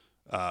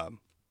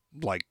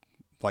 like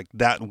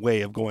that way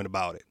of going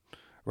about it.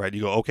 Right?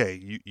 You go,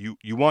 okay,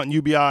 you want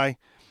UBI,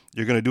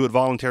 you're going to do it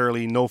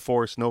voluntarily, no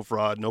force, no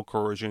fraud, no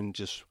coercion.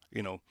 Just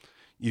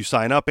you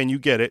sign up and you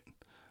get it.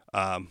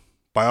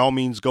 By all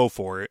means, go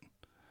for it.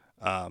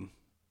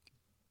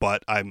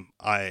 But I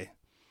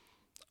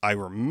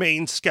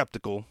remain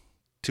skeptical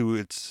to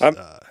its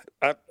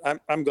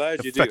I'm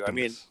glad you do. I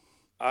mean,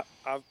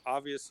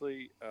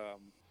 obviously,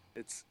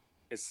 it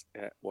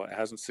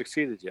hasn't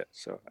succeeded yet,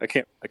 so I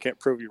can't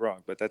prove you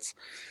wrong. But that's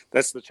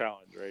the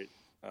challenge, right?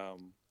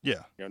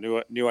 Yeah.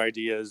 New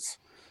ideas,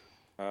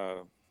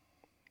 they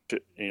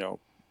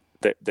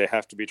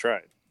have to be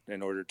tried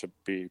in order to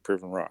be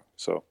proven wrong.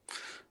 So,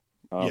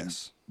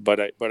 yes. But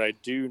I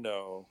do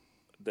know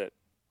that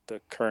the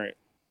current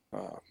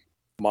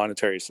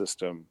monetary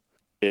system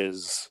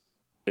is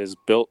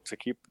built to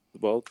keep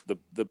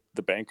the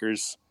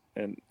bankers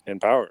in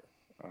power,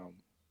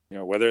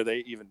 whether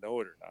they even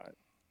know it or not.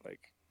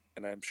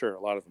 And I'm sure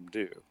a lot of them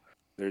do.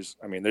 There's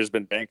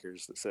been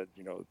bankers that said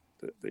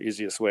the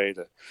easiest way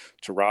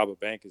to rob a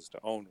bank is to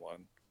own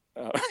one.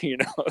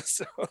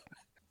 So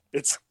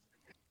it's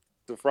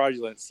a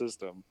fraudulent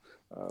system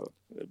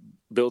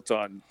built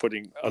on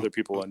putting other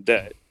people in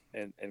debt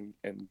and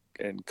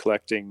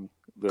collecting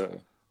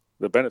the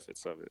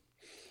benefits of it.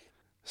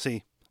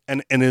 See,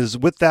 and is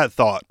with that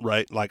thought,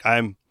 right? Like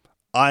I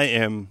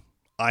am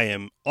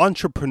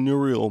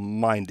entrepreneurial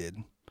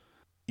minded,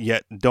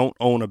 yet don't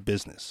own a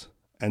business,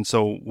 and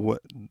so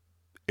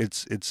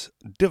it's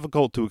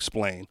difficult to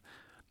explain.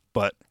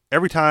 But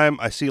every time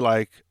I see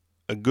like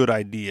a good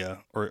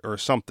idea or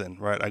something,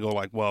 right, I go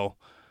like, well,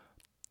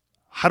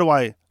 how do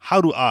I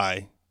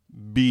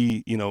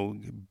be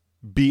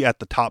at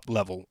the top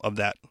level of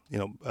that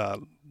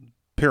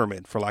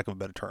pyramid, for lack of a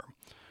better term,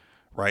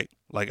 right?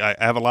 Like I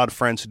have a lot of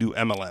friends who do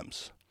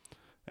MLMs,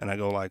 and I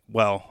go like,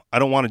 well, I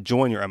don't want to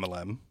join your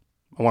MLM.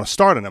 I want to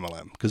start an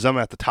MLM because I'm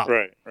at the top.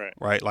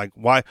 Right. Like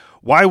why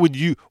would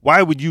you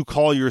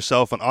call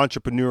yourself an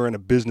entrepreneur and a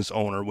business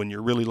owner when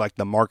you're really like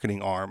the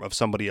marketing arm of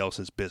somebody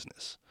else's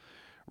business,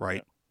 right?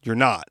 Yeah. You're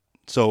not.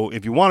 So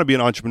if you want to be an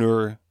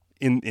entrepreneur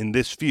in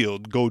this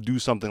field, go do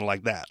something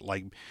like that.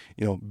 Like,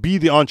 be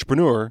the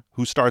entrepreneur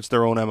who starts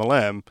their own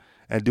MLM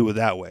and do it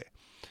that way.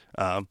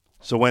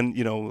 So when,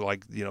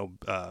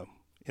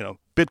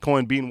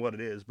 Bitcoin being what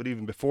it is, but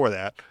even before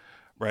that,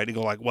 right, you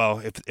go like, well,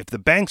 if the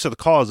banks are the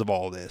cause of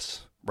all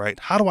this, right,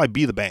 how do I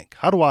be the bank?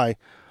 How do I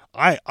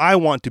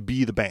want to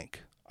be the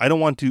bank. I don't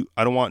want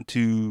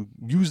to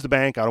use the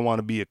bank. I don't want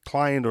to be a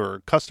client or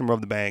a customer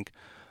of the bank.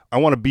 I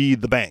want to be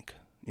the bank,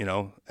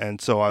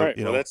 and so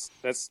well,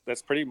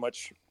 that's pretty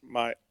much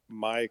my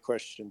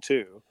question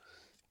too.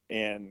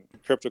 And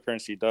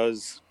cryptocurrency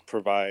does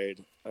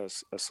provide a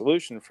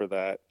solution for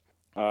that.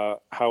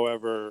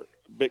 However,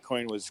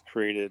 Bitcoin was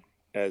created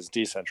as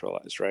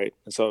decentralized, right?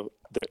 And so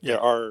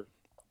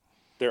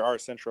there are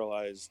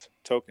centralized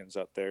tokens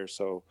out there.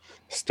 So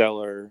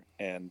Stellar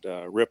and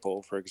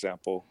Ripple, for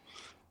example,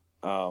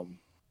 but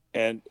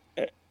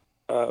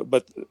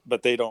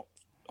they don't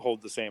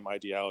hold the same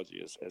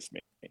ideology as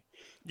me.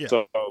 Yeah.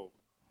 So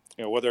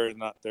whether or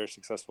not they're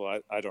successful,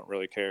 I don't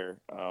really care.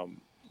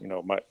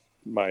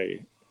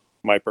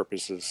 My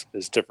purpose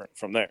is different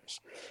from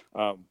theirs.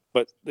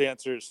 But the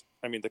answer is,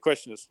 the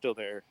question is still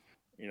there.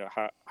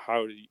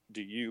 How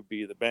do you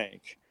be the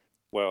bank?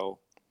 Well,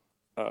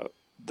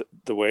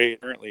 the way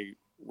it currently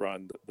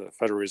run, the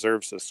Federal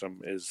Reserve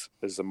System is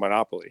a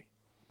monopoly.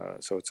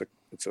 So it's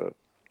a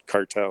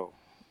cartel.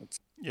 It's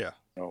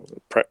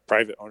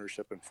private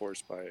ownership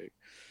enforced by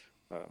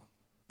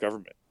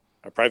government,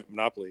 a private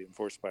monopoly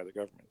enforced by the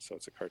government. So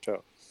it's a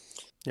cartel.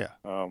 Yeah.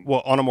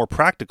 Well, on a more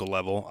practical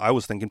level, I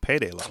was thinking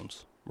payday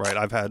loans. Right.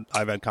 I've had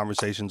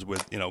conversations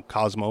with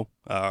Cosmo,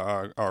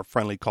 our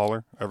friendly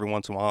caller, every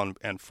once in a while,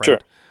 and friend.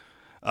 Sure.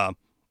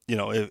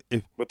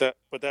 If but that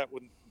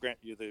wouldn't grant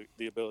you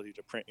the ability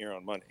to print your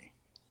own money.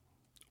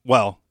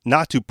 Well,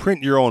 not to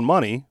print your own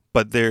money,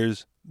 but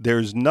there's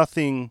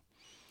nothing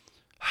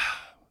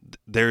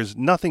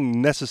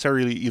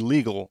necessarily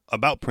illegal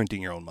about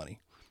printing your own money.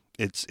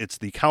 It's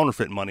the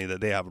counterfeit money that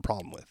they have a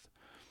problem with,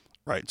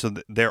 right? So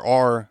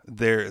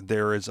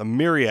there is a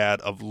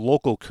myriad of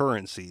local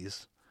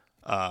currencies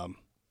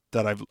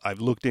that I've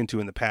looked into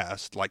in the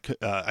past, like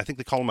I think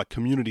they call them like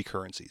community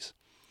currencies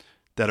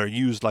that are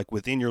used like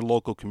within your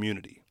local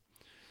community.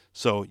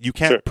 So you Sure.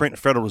 can't print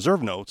Federal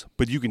Reserve notes,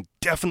 but you can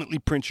definitely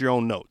print your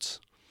own notes.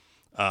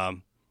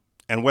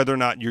 And whether or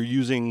not you're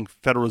using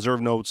Federal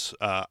Reserve notes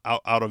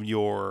out of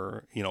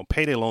your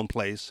payday loan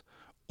place,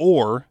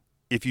 or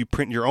if you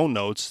print your own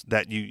notes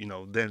that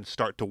you then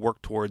start to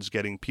work towards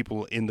getting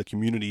people in the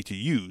community to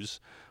use,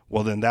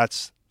 well then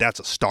that's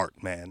a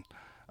start, man.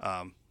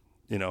 Um,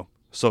 you know,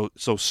 so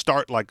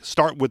start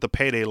with the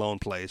payday loan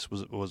place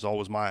was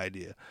always my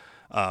idea.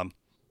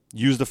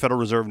 Use the Federal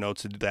Reserve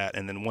notes to do that,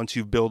 and then once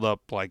you build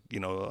up a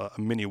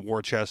mini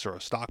war chest or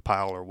a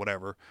stockpile or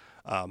whatever,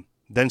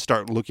 then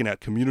start looking at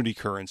community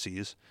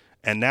currencies.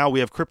 And now we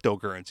have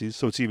cryptocurrencies,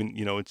 so it's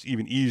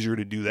even easier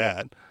to do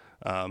Yeah.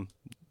 that.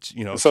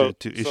 To So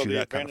issue the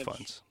that kind of advantage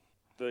funds.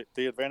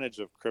 the advantage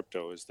of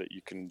crypto is that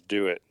you can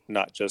do it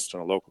not just in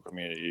a local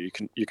community.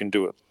 You can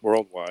do it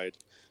worldwide,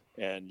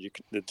 and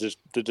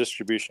the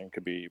distribution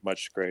could be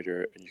much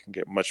greater, and you can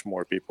get much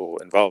more people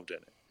involved in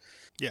it.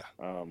 Yeah.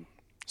 Um,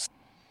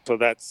 so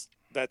that's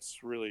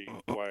really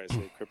why I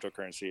say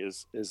cryptocurrency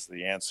is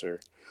the answer,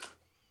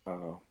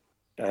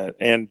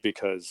 and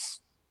because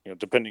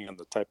depending on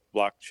the type of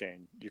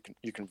blockchain,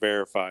 you can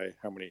verify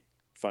how many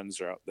funds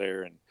are out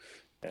there and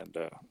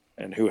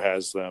and who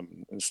has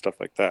them and stuff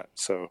like that.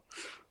 So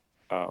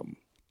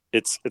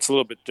it's a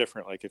little bit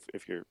different. Like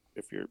if you're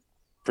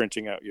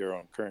printing out your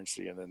own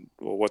currency, and then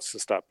what's to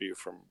stop you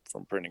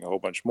from printing a whole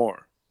bunch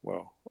more?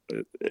 Well,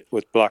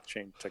 with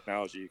blockchain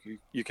technology,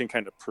 you can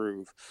kind of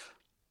prove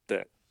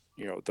that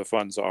the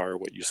funds are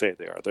what you say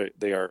they are.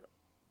 They are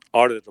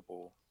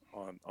auditable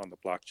on the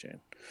blockchain.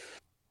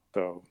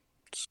 So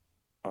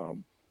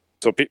um,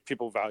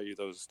 people value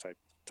those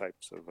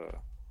types of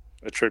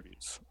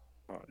attributes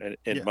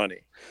in Yeah.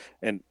 money,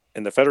 and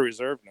the Federal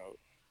Reserve note,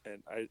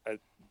 and I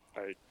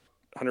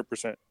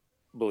 100%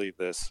 believe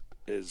this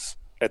is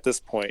at this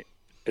point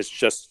it's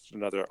just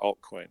another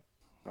altcoin.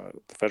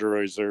 The Federal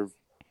Reserve,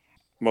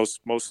 most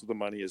of the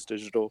money is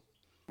digital.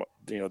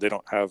 They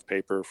don't have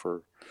paper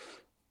for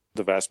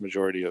the vast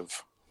majority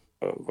of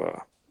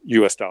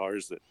U.S.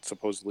 dollars that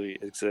supposedly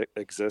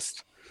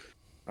exist.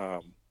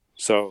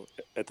 So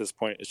at this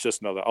point, it's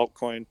just another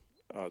altcoin.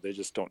 They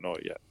just don't know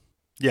it yet.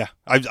 Yeah,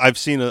 I've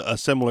seen a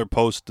similar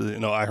post.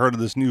 I heard of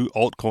this new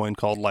altcoin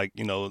called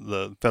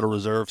the Federal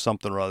Reserve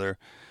something or other.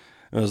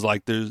 It was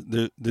like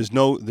there's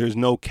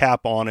no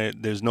cap on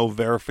it. There's no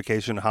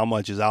verification of how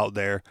much is out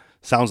there.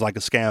 Sounds like a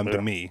scam to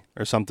Yeah, me,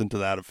 or something to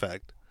that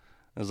effect.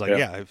 I was like,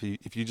 yeah, yeah,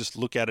 if you just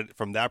look at it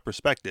from that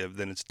perspective,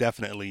 then it's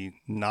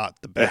definitely not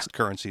the yeah. best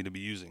currency to be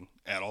using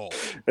at all.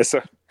 It's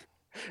a,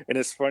 and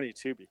it's funny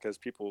too because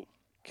people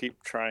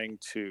keep trying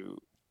to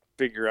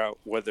figure out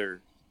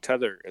whether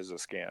Tether is a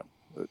scam.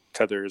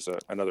 Tether is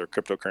another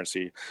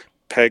cryptocurrency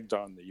pegged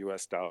on the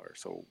U.S. dollar.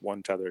 So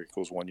one Tether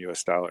equals one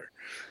U.S. dollar.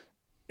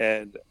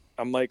 And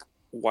I'm like,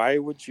 why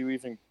would you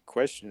even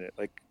question it?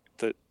 Like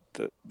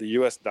the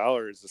U.S.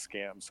 dollar is a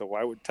scam, so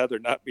why would Tether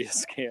not be a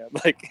scam?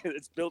 Like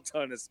it's built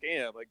on a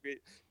scam. Like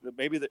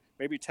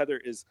maybe Tether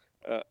is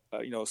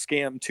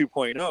scam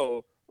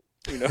 2.0,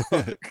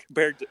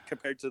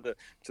 compared to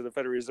the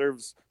Federal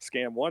Reserve's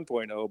scam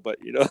 1.0. But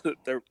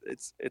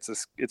it's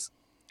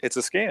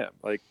a scam.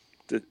 Like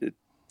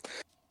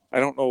I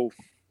don't know.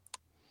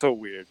 So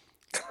weird.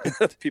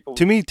 People.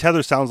 To me,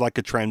 Tether sounds like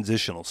a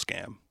transitional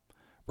scam,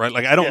 right?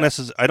 Like Yeah.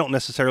 I don't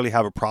necessarily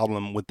have a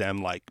problem with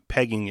them like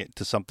pegging it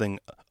to something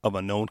of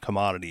a known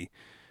commodity,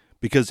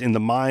 because in the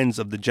minds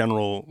of the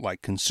general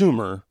like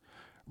consumer,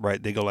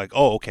 right, they go like,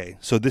 oh, okay,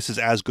 so this is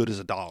as good as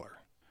a dollar,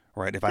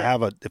 right? If Sure.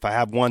 I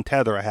have one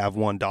Tether, I have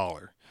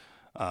 $1.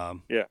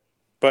 Yeah,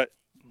 but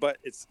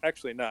it's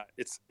actually not.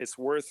 It's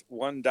worth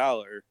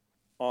 $1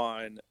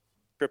 on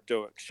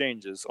crypto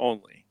exchanges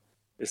only.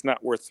 It's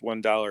not worth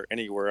 $1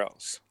 anywhere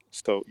else.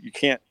 So you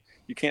can't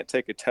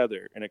take a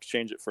Tether and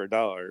exchange it for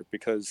 $1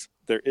 because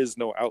there is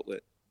no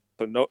outlet.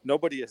 So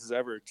nobody has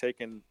ever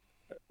taken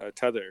a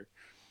Tether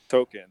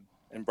token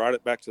and brought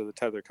it back to the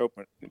Tether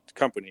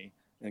company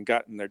and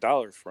gotten their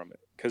dollar from it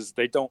because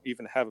they don't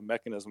even have a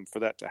mechanism for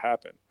that to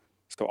happen.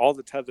 So all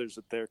the tethers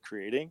that they're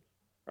creating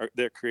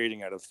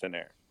out of thin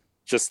air,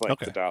 just like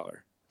the Okay.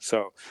 dollar.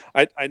 So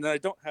I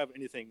don't have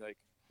anything like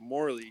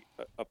morally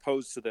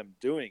opposed to them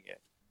doing it,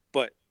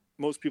 but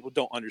most people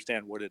don't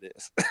understand what it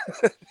is.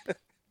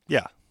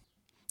 Yeah.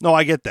 No,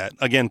 I get that.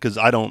 Again, cuz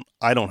I don't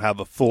have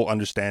a full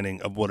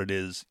understanding of what it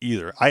is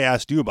either. I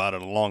asked you about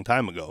it a long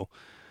time ago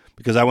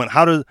because I went,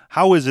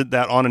 how is it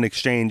that on an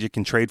exchange it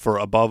can trade for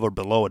above or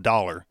below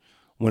 $1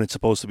 when it's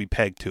supposed to be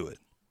pegged to it?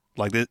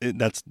 Like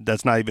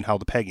that's not even how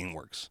the pegging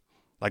works.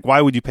 Like,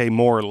 why would you pay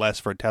more or less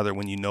for a Tether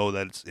when you know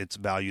that it's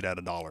valued at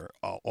 $1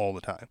 all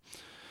the time?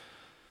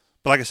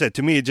 But like I said,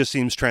 to me, it just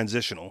seems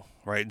transitional,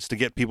 right? It's to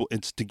get people.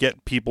 It's to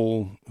get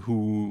people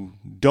who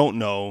don't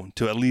know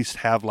to at least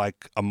have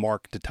like a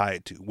mark to tie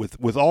it to.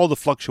 With all the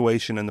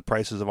fluctuation in the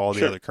prices of all the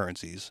Sure. other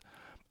currencies,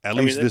 at I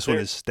mean, least this one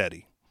is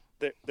steady.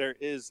 there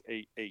is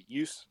a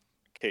use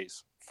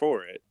case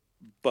for it,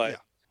 but Yeah.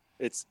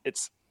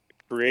 it's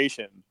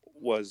creation.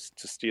 was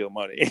to steal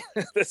money.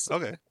 that's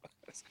Okay.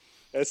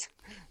 that's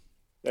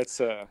that's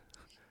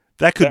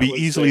That could that be was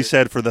easily their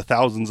said for the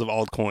thousands of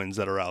altcoins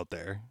that are out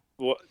there.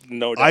 well,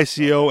 no doubt, no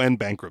ICO doubt. and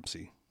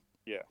bankruptcy.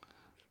 Yeah.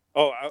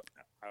 Oh, I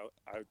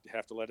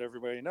have to let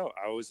everybody know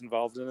I was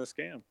involved in a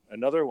scam.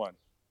 Another one.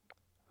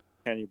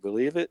 Can you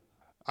believe it?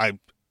 I,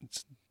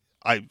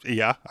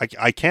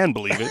 I can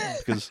believe it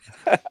because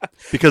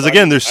So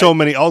again, there's so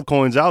many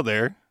altcoins out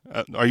there.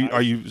 Are I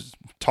you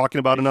talking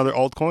about I another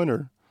altcoin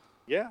or?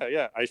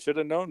 yeah. I should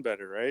have known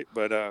better, right?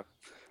 But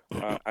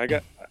I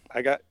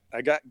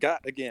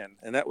got again,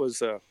 and that was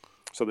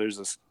so there's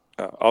this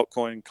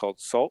altcoin called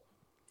Salt.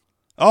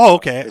 Oh,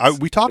 okay. It's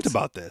We talked it's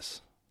about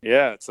this.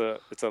 yeah, it's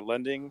a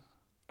lending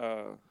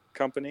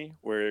company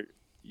where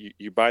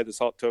you buy the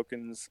Salt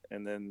tokens,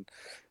 and then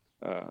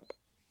uh,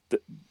 the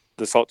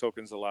the Salt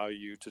tokens allow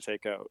you to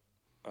take out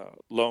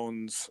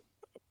loans,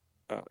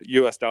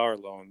 U.S. dollar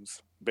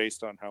loans,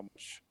 based on how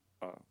much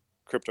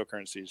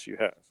cryptocurrencies you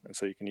have, and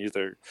so you can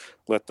either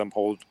let them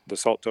hold the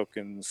Salt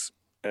tokens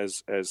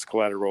as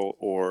collateral,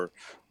 or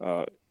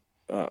uh,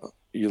 uh,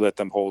 you let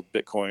them hold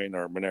Bitcoin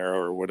or Monero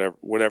or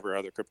whatever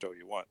other crypto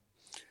you want.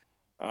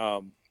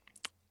 Um,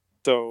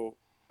 so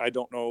I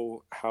don't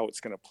know how it's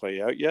going to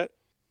play out yet,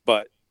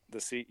 but the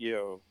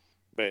CEO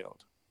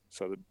bailed.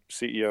 So the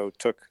CEO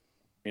took,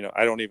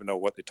 I don't even know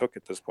what they took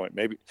at this point.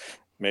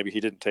 Maybe he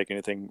didn't take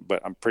anything,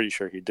 but I'm pretty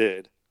sure he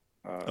did.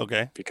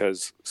 Okay.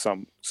 Because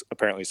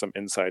apparently some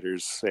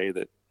insiders say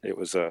that it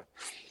was a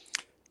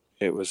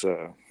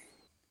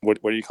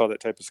what do you call that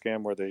type of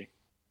scam where they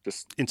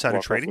just Insider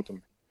walk off trading? with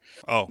them?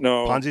 Oh,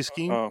 No, Ponzi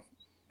scheme?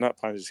 not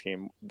Ponzi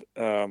scheme.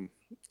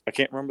 I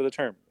can't remember the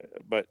term,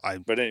 but I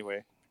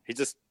anyway, he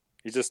just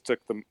took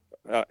the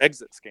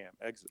exit scam.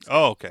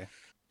 Oh, okay.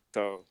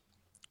 So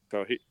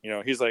he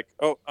he's like,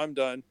 oh, I'm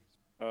done.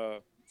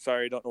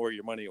 Sorry, I don't know where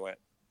your money went.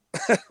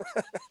 Like,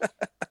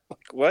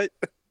 what?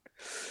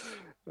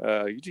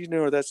 You do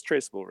know that's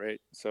traceable,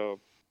 right? So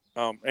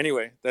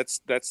anyway,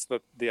 that's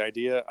the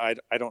idea.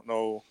 I don't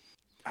know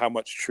how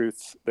much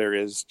truth there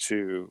is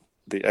to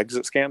the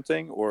exit scam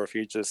thing, or if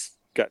he just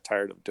got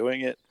tired of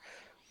doing it.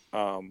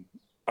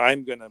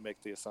 I'm gonna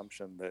make the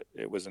assumption that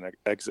it was an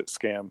exit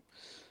scam.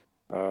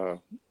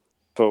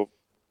 So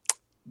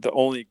the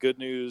only good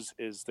news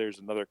is there's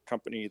another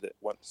company that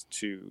wants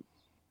to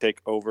take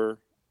over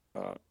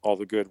all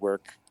the good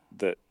work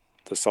that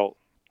the Salt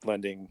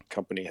lending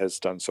company has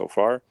done so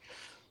far.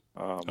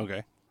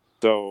 Okay.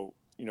 So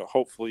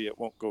hopefully it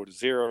won't go to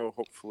zero.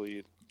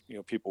 Hopefully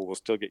people will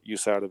still get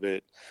use out of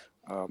it.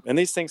 And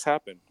these things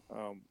happen.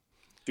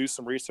 Do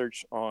some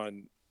research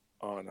on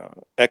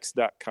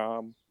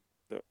X.com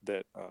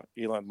that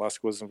Elon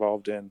Musk was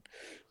involved in,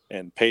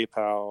 and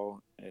PayPal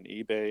and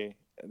eBay.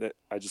 That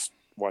I just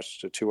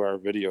watched a 2-hour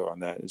video on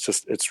that.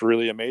 It's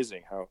really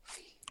amazing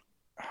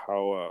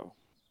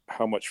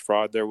how much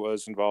fraud there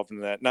was involved in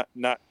that.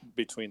 Not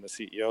between the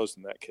CEOs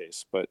in that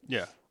case, but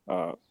Yeah.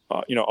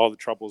 all the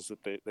troubles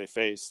that they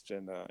faced,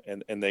 and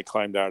they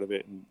climbed out of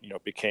it, and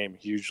became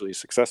hugely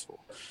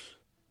successful.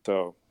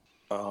 So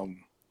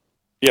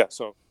yeah,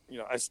 so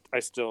I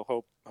still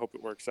hope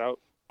it works out,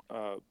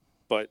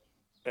 but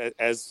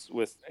as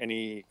with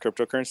any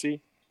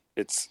cryptocurrency,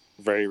 it's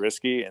very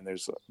risky, and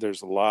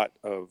there's a lot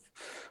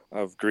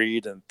of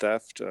greed and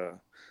theft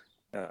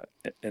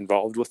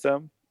involved with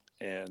them,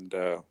 and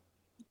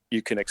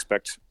you can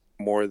expect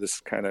more of this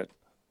kind of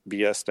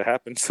BS to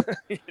happen.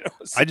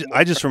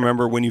 I just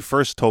remember when you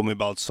first told me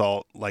about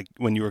Salt, like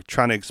when you were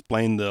trying to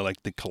explain the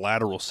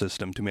collateral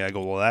system to me, I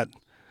go, well,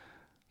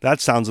 that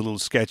sounds a little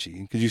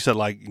sketchy, because you said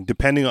like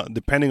depending on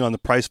the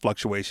price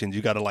fluctuations,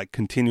 you got to like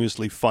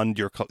continuously fund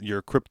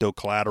your crypto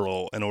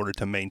collateral in order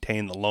to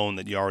maintain the loan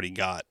that you already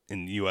got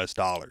in U.S.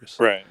 dollars.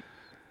 Right.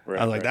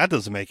 I was like, that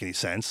doesn't make any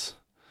sense.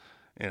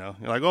 You're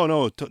like, oh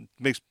no, it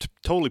makes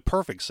totally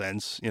perfect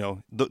sense.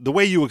 The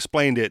way you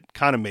explained it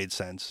kind of made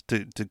sense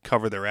to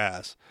cover their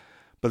ass.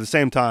 But at the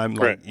same time,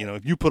 like, Right.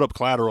 if you put up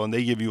collateral and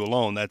they give you a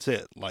loan, that's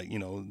it. Like,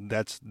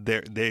 that's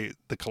the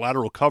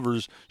collateral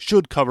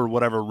should cover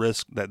whatever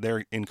risk that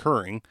they're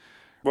incurring,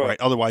 Well, right?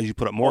 Otherwise, you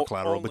put up more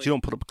collateral, but you only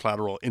don't put up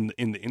collateral in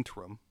the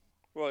interim.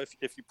 well,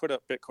 if you put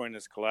up Bitcoin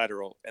as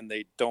collateral and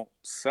they don't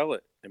sell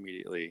it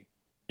immediately,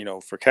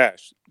 for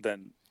cash,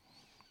 then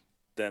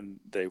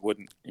they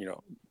wouldn't,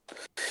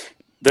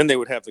 then they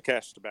would have the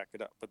cash to back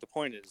it up. But the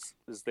point is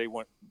they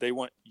want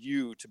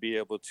you to be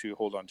able to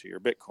hold on to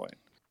your Bitcoin.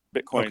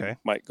 Bitcoin Okay.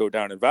 might go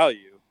down in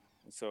value,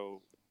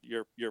 so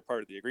your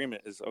part of the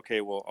agreement is, okay,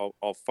 well,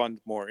 I'll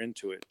fund more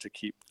into it to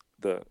keep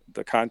the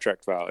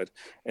contract valid,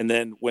 and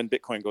then when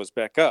Bitcoin goes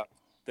back up,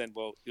 then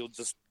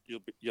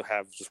you'll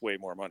have just way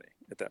more money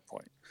at that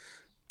point.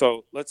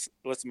 So let's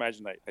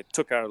imagine I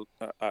took out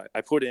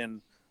I put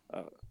in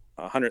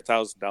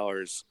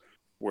 $100,000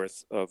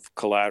 worth of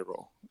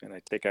collateral, and I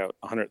take out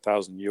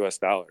 100,000 US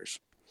dollars,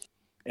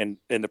 and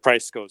the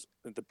price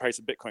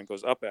of Bitcoin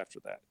goes up after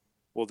that.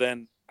 Well,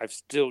 then I've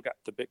still got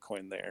the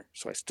Bitcoin there,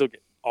 so I still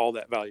get all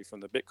that value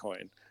from the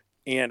Bitcoin,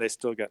 and I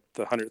still got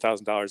the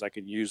 $100,000 I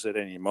can use at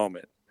any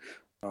moment.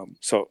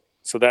 So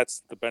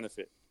that's the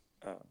benefit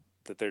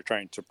that they're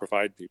trying to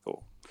provide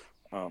people.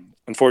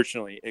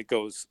 Unfortunately, it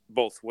goes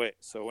both ways.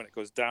 So when it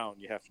goes down,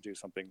 you have to do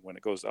something. When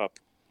it goes up,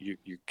 you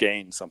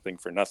gain something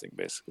for nothing,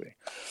 basically.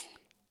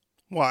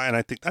 Well, and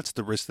I think that's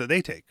the risk that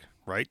they take,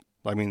 right?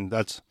 I mean,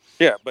 that's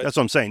Yeah, but that's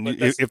what I'm saying.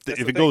 If that's the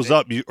it thing. goes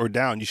up or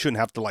down, you shouldn't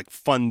have to like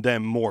fund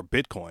them more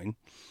Bitcoin,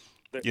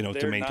 to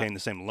They're not maintain the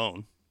same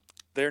loan.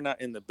 they're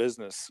not in the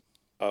business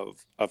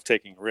of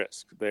taking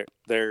risk.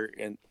 They're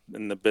in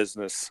the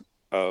business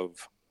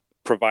of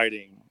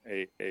providing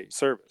a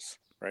service,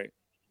 right?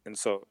 And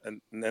so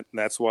and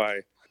that's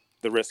why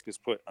the risk is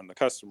put on the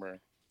customer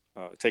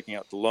taking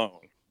out the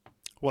loan.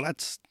 Well,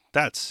 that's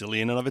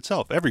silly in and of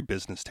itself. Every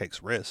business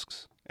takes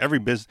risks. Every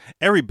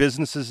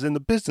business is in the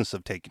business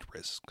of taking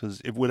risks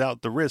because if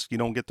without the risk, you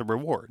don't get the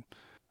reward,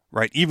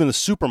 right? Even the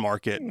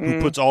supermarket who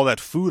Mm, puts all that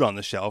food on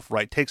the shelf,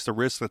 right, takes the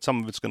risk that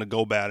some of it's going to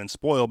go bad and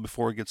spoil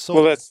before it gets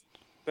well, sold. that's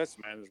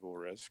manageable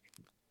risk,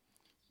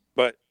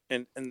 but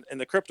in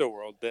the crypto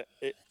world, that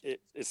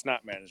it's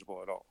not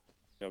manageable at all.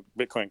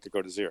 Bitcoin could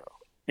go to zero.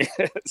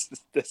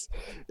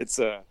 It's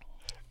a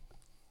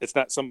it's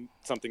not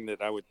something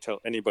that I would tell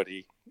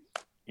anybody,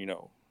 you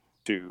know,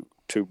 to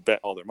bet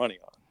all their money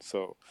on.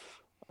 So,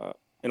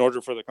 in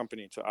order for the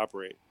company to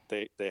operate,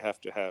 they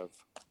have to have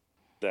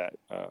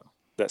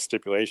that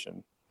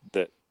stipulation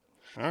that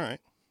All right.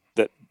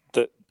 that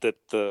that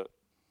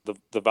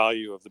the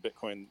value of the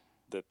Bitcoin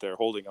that they're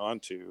holding on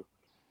to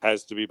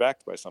has to be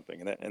backed by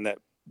something, and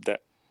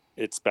that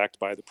it's backed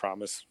by the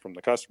promise from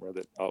the customer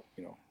that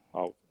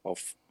I'll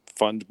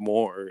fund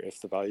more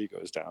if the value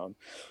goes down,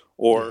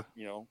 Yeah. or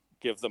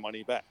give the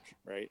money back,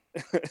 right?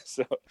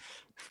 So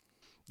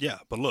Yeah,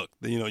 but look,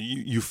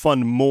 you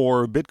fund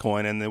more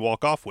Bitcoin and they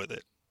walk off with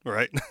it,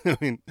 right? I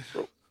mean,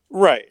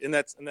 right, and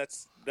that's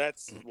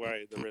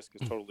why the risk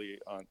is totally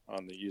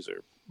on the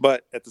user.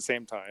 But at the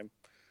same time,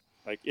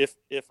 like if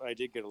I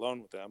did get a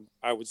loan with them,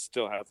 I would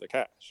still have the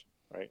cash,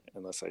 right?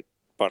 Unless I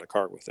bought a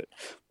car with it.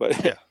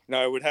 But yeah, no,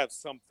 I would have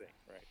something,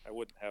 right? I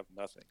wouldn't have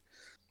nothing.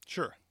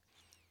 sure.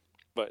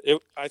 But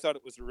I thought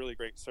it was a really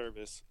great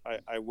service.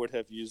 I would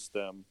have used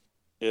them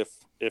if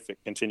it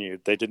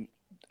continued. They didn't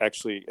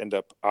actually end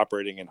up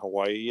operating in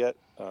Hawaii yet.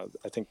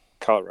 I think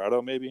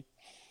Colorado maybe.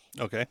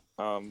 Okay.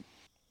 Um,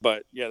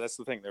 but yeah, that's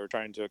the thing. They were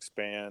trying to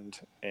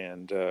expand,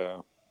 and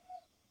uh,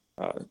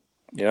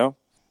 you know,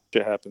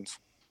 shit happens.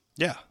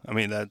 Yeah, I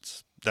mean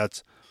that's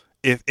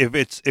if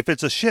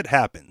it's a shit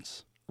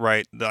happens,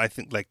 right? I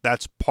think like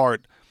that's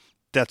part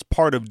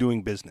of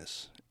doing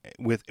business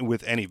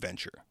with any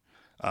venture.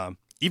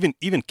 Even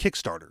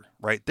Kickstarter,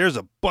 right? There's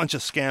a bunch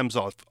of scams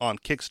on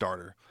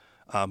Kickstarter,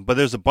 but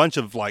there's a bunch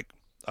of like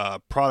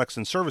products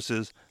and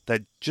services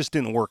that just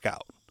didn't work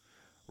out,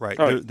 right?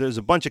 Oh yeah. There's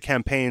a bunch of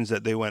campaigns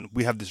that they went,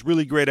 we have this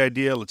really great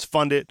idea, let's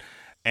fund it,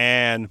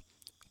 and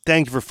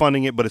thank you for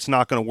funding it, but it's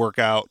not going to work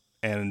out,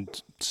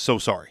 and so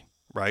sorry,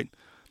 right?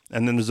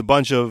 And then there's a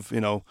bunch of,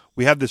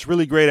 we have this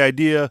really great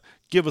idea,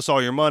 give us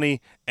all your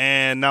money,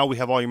 and now we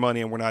have all your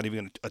money, and we're not even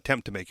going to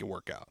attempt to make it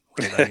work out,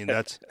 right? I mean,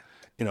 that's,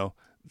 you know,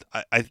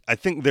 I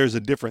think there's a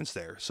difference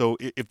there. So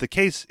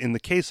in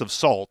the case of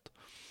salt,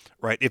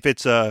 right? If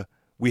it's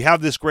we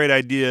have this great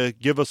idea,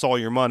 give us all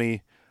your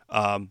money.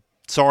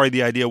 Sorry,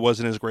 the idea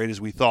wasn't as great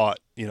as we thought,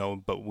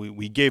 but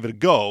we gave it a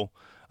go.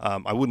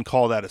 I wouldn't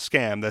call that a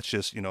scam. That's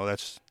just,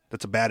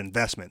 that's a bad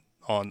investment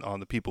on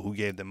the people who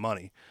gave them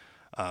money.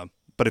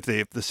 But if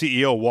the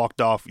CEO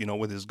walked off,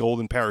 with his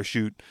golden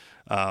parachute,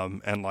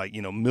 and like,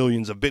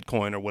 millions of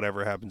Bitcoin or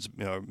whatever happens,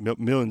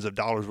 millions of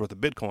dollars worth of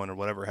Bitcoin or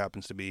whatever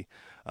happens to be,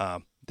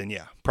 then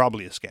yeah,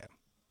 probably a scam.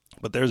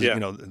 But there's Yeah.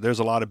 there's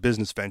a lot of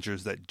business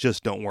ventures that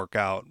just don't work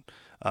out,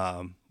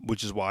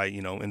 which is why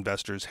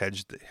investors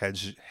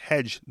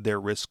hedge their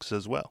risks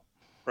as well.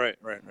 Right.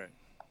 Right. Right.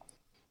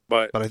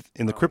 But But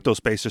in the um, crypto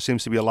space, there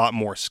seems to be a lot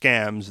more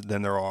scams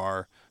than there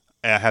are.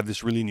 I have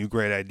this really new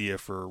great idea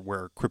for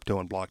where crypto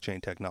and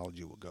blockchain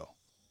technology will go.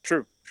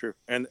 true. True.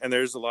 And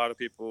there's a lot of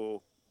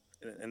people,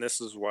 and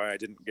this is why I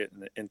didn't get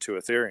into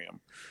Ethereum.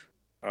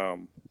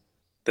 Um,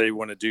 they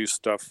want to do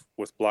stuff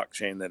with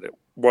blockchain that it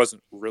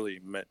wasn't really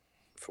meant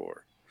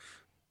for.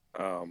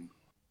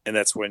 And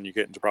that's when you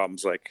get into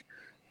problems like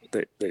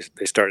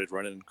they started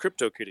running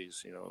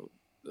CryptoKitties,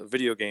 a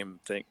video game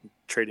thing,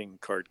 trading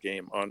card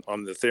game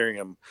on the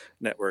Ethereum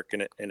network,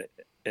 and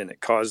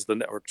it caused the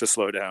network to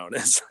slow down.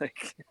 It's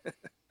like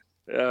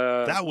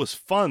uh, That was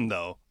fun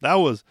though. That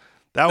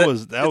that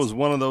was that it's was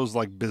one of those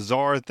like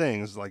bizarre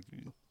things. Like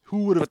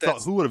who would have but thought?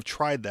 that's Who would have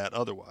tried that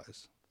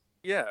otherwise?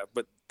 yeah,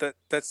 but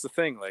that's the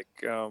thing. Like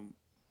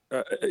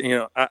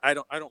I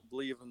don't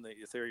believe in the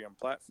Ethereum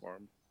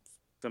platform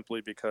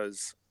simply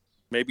because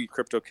maybe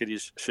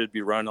CryptoKitties should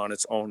be run on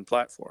its own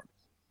platform.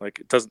 Like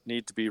it doesn't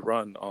need to be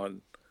run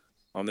on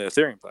the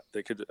Ethereum platform.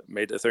 They could have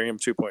made Ethereum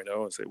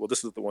 2.0 and say, well,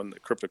 this is the one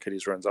that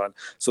CryptoKitties runs on,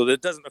 so that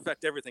it doesn't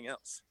affect everything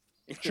else.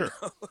 You Sure.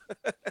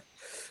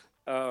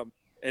 know,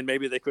 and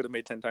maybe they could have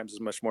made 10 times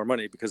as much more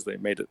money because they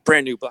made a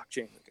brand new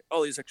blockchain,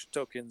 all these extra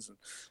tokens, and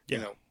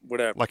Yeah.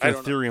 whatever. Like I an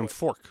don't know, Ethereum but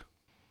fork.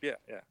 yeah,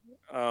 yeah.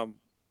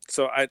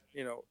 So I,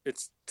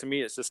 it's to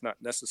me, it's just not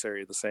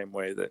necessary the same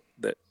way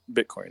that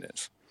Bitcoin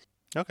is.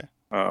 Okay.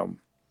 Um,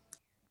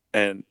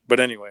 but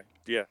anyway,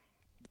 yeah,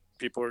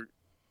 people are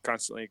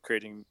constantly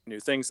creating new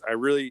things. I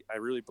really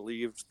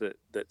believed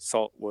that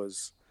Salt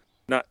was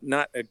not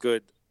a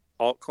good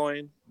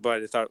altcoin,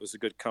 but I thought it was a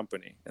good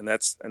company, and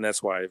that's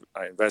why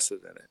I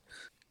invested in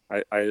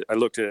it. I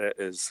looked at it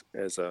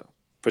as a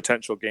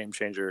potential game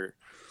changer,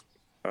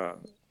 uh,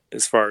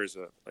 as far as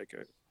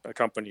a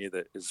company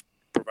that is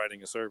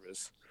providing a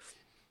service,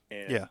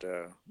 Yeah.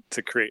 and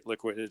to create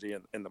liquidity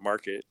in the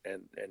market,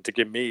 and to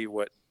give me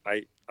what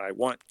I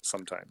want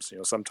sometimes.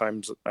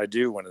 Sometimes I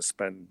do want to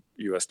spend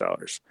US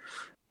dollars.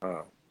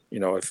 Uh, you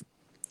know, if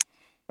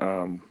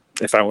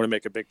I want to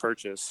make a big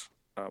purchase,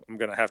 I'm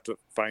going to have to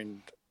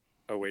find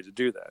a way to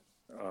do that.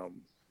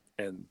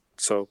 And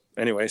so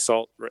anyway,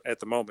 Salt at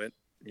the moment,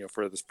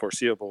 for this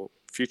foreseeable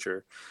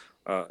future,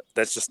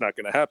 that's just not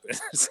going to happen.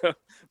 So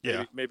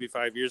Yeah. maybe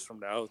 5 years from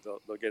now,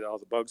 they'll get all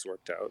the bugs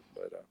worked out,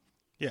 but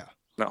Yeah.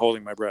 not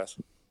holding my breath.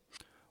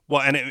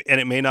 Well, and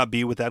it may not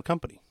be with that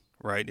company,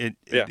 right?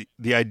 Yeah.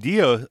 The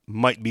idea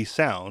might be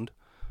sound,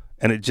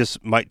 and it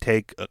just might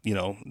take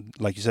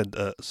like you said,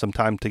 some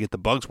time to get the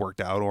bugs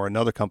worked out, or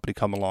another company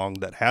come along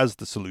that has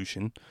the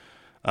solution,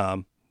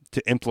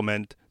 to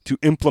implement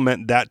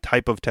that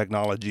type of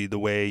technology the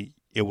way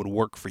it would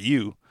work for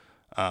you,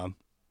 and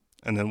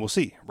then we'll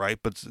see, right?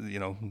 But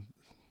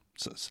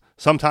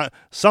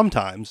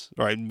sometimes,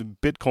 right?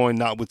 Bitcoin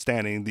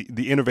notwithstanding,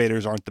 the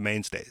innovators aren't the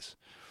mainstays,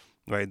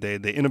 right? They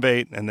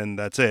innovate, and then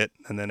that's it,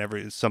 and then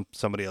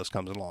somebody else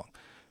comes along.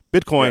 Yeah.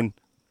 Bitcoin,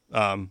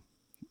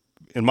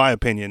 in my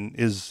opinion,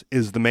 is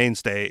the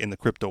mainstay in the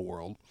crypto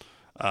world,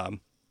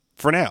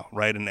 for now,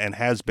 right? And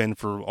has been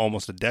for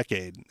almost a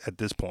decade at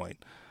this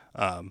point.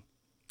 And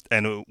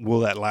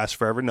will that last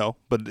forever? No,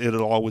 but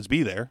it'll always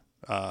be there,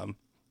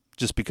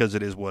 just because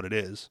it is what it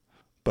is.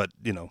 But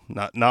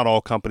not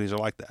all companies are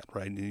like that,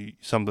 right?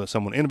 Someone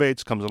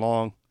innovates, comes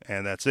along,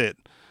 and that's it.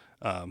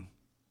 And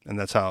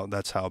that's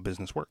how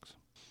business works.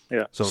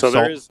 Yeah. So So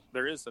there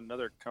salt, is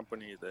another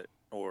company that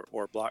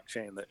or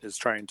blockchain that is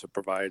trying to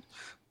provide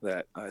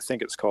that. I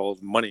think it's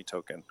called Money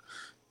Token.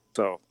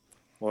 So,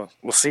 well,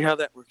 we'll see how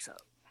that works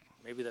out.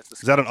 Maybe that's a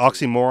is that an scam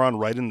too. oxymoron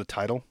right in the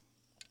title?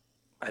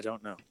 I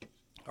don't know.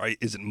 All right,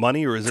 is it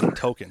money or is it a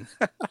token?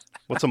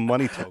 What's a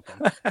money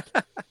token?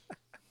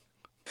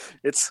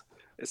 It's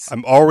it's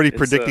I'm already it's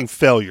predicting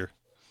failure.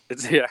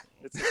 it's yeah.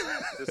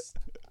 Just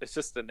it's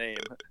just a name.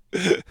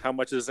 How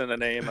much is in a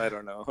name? I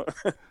don't know.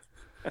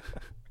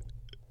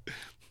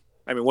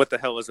 I mean, what the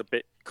hell is a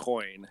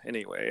Bitcoin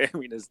anyway? I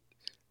mean, is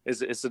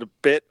it a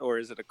bit or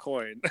is it a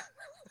coin?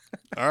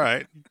 All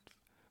right,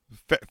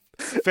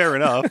 fair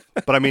enough.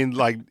 But I mean,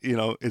 like,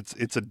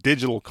 it's a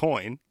digital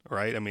coin,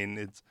 right? I mean,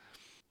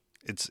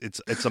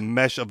 it's a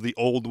mesh of the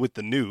old with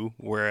the new.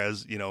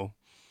 Whereas,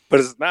 But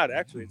it's not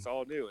actually. It's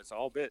all new. It's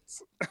all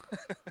bits.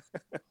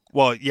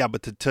 well, yeah,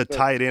 but to So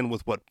tie it in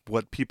with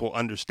what people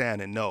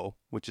understand and know,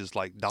 which is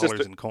like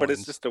dollars and but it's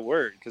coins. just a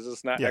word because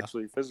it's not Yeah,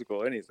 actually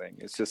physical anything.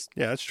 It's just.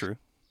 yeah, that's true.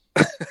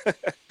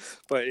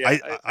 But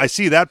yeah, I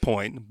see that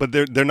point, but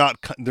they're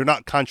not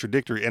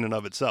contradictory in and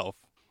of itself,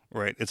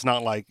 right? It's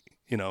not like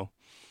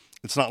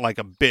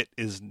a bit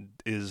is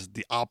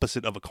the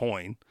opposite of a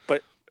coin.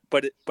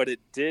 but it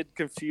did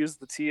confuse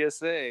the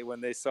TSA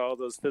when they saw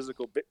those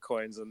physical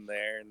bitcoins in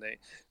there, and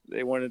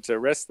they wanted to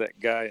arrest that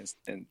guy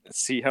and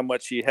see how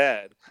much he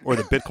had. Or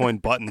the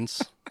Bitcoin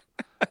buttons.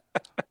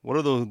 What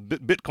are those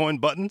Bitcoin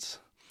buttons?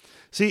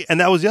 See, and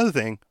that was the other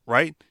thing,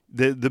 right?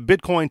 The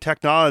Bitcoin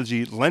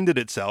technology lended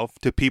itself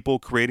to people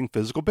creating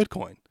physical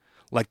Bitcoin.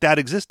 Like, that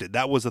existed.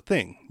 That was a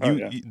thing. Oh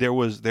yeah. There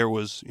was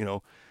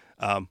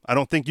I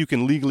don't think you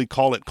can legally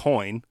call it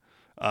coin,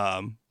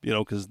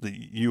 because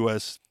the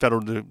U.S.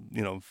 Federal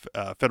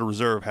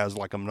Reserve has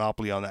like a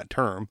monopoly on that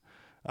term,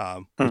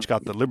 which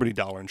got the Liberty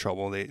Dollar in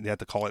trouble. They had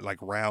to call it like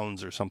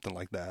rounds or something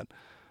like that.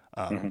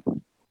 Mm-hmm.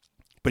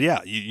 But yeah,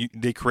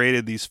 they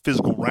created these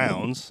physical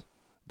rounds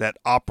that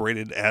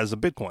operated as a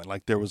Bitcoin.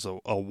 Like, there was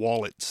a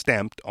wallet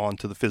stamped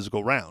onto the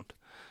physical round.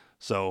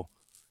 So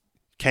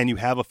can you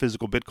have a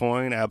physical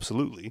Bitcoin?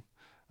 Absolutely.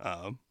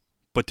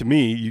 But to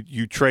me,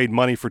 you trade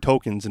money for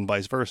tokens and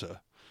vice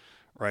versa,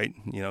 right?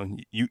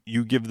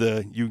 You give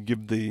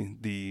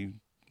the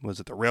was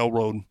it the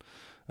railroad,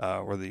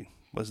 or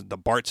was it the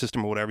BART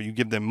system or whatever? You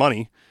give them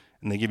money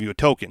and they give you a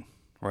token,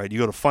 right? You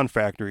go to Fun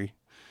Factory,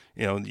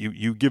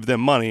 you give them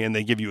money and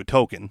they give you a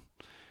token,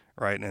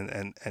 right?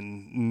 And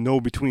no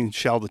between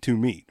shall the two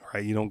meet,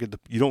 right? You don't get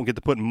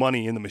to put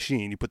money in the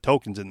machine. You put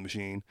tokens in the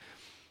machine.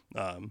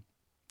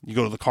 You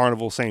go to the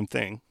carnival, same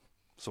thing.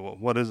 So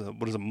what is a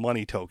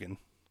money token?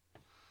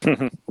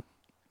 If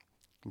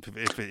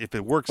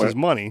it works as What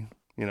money,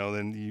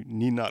 then you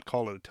need not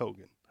call it a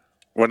token.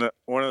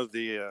 one of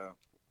the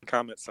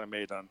comments I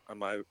made on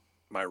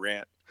my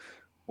rant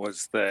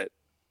was that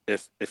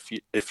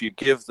if you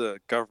give the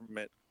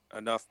government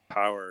enough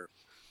power,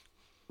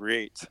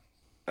 create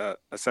a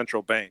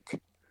central bank,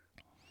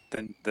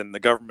 then the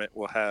government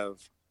will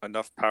have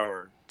enough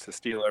power to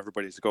steal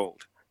everybody's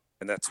gold,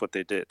 and that's what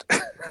they did.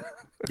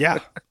 Yeah,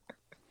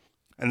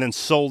 and then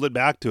sold it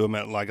back to them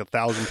at like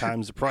 1,000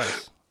 times the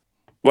price.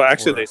 Well,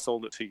 actually, Or they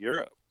sold it to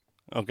Europe.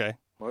 okay.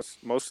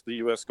 Most of the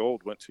U.S.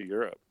 gold went to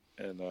Europe,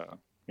 and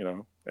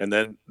and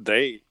then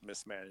they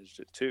mismanaged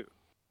it too.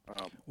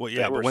 Well, They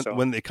yeah, but were selling.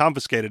 when they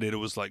confiscated it, it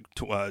was like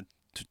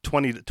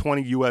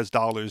 20 US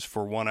dollars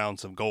for 1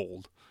 ounce of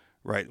gold,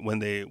 right? When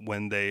they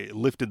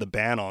lifted the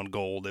ban on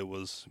gold, it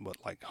was what,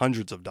 like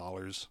hundreds of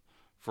dollars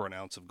for an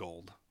ounce of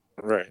gold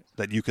Right.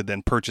 that you could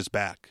then purchase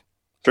back.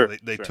 So Sure.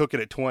 they Sure. took it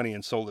at 20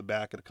 and sold it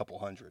back at a couple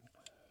hundred.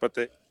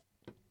 But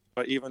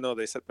even though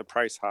they set the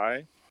price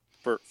high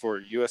for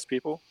U.S.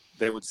 people,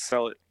 they would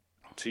sell it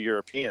to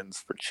Europeans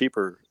for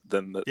cheaper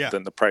than Yeah,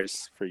 the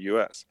price for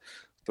U.S.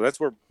 So that's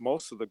where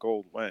most of the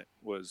gold went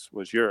was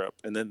Europe,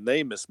 and then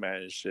they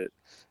mismanaged it,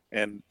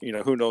 and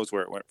who knows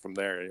where it went from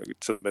there,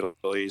 to the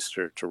Middle East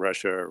or to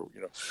Russia, or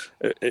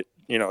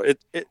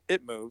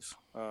it moves.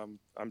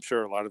 I'm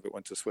sure a lot of it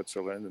went to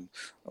Switzerland, and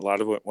a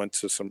lot of it went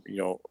to some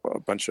a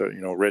bunch of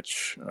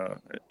rich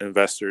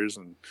investors,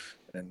 and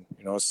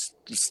it's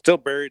still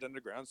buried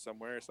underground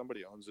somewhere.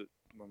 Somebody owns it,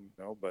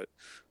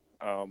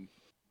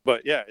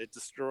 but yeah, it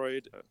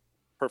destroyed a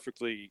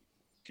perfectly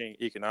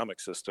economic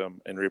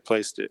system and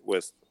replaced it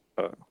with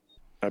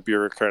a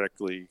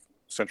bureaucratically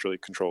centrally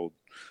controlled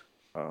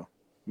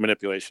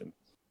manipulation.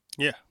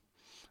 yeah.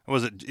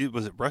 Was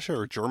it Russia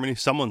or Germany?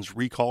 Someone's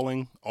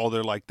recalling all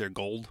their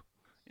gold,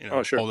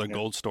 Oh, sure. all their Yeah.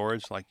 gold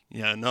storage. Like,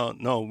 yeah,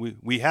 no,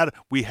 we had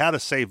a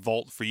safe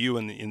vault for you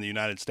in the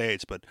United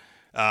States, but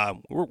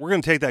we're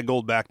going to take that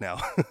gold back now.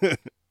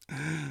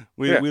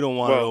 we Yeah. we don't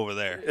want it over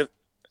there.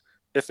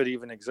 If it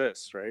even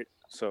exists, right?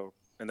 So,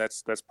 and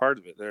that's part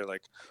of it. They're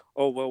like,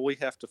 oh well, we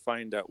have to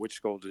find out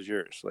which gold is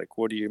yours. Like,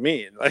 what do you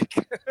mean? Like,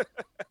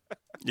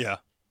 Yeah,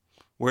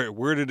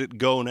 where did it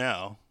go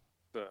now?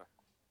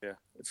 yeah,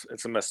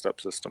 it's a messed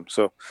up system.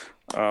 So,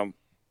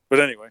 but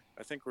anyway,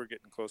 I think we're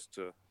getting close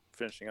to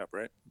finishing up,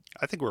 right?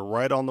 I think we're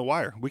right on the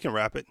wire. We can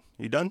wrap it.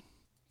 You done?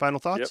 Final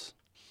thoughts?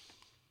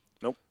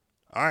 Yep. Nope.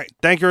 All right.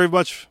 Thank you very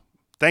much.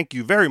 Thank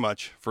you very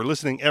much for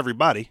listening,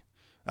 everybody.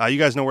 You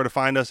guys know where to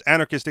find us,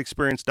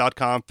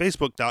 anarchistexperience.com,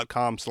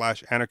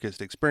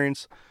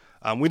 facebook.com/anarchistexperience.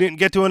 We didn't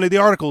get to any of the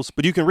articles,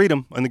 but you can read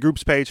them on the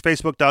groups page,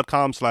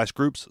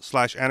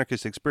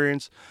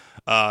 facebook.com/groups/anarchistexperience,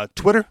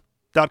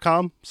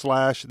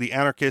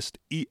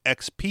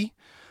 twitter.com/theanarchistexp.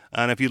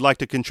 And if you'd like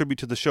to contribute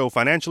to the show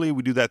financially,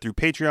 we do that through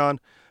Patreon,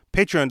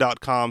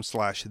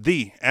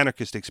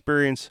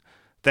 patreon.com/theanarchistexperience.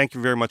 Thank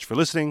you very much for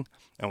listening,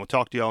 and we'll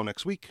talk to you all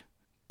next week.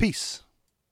 Peace.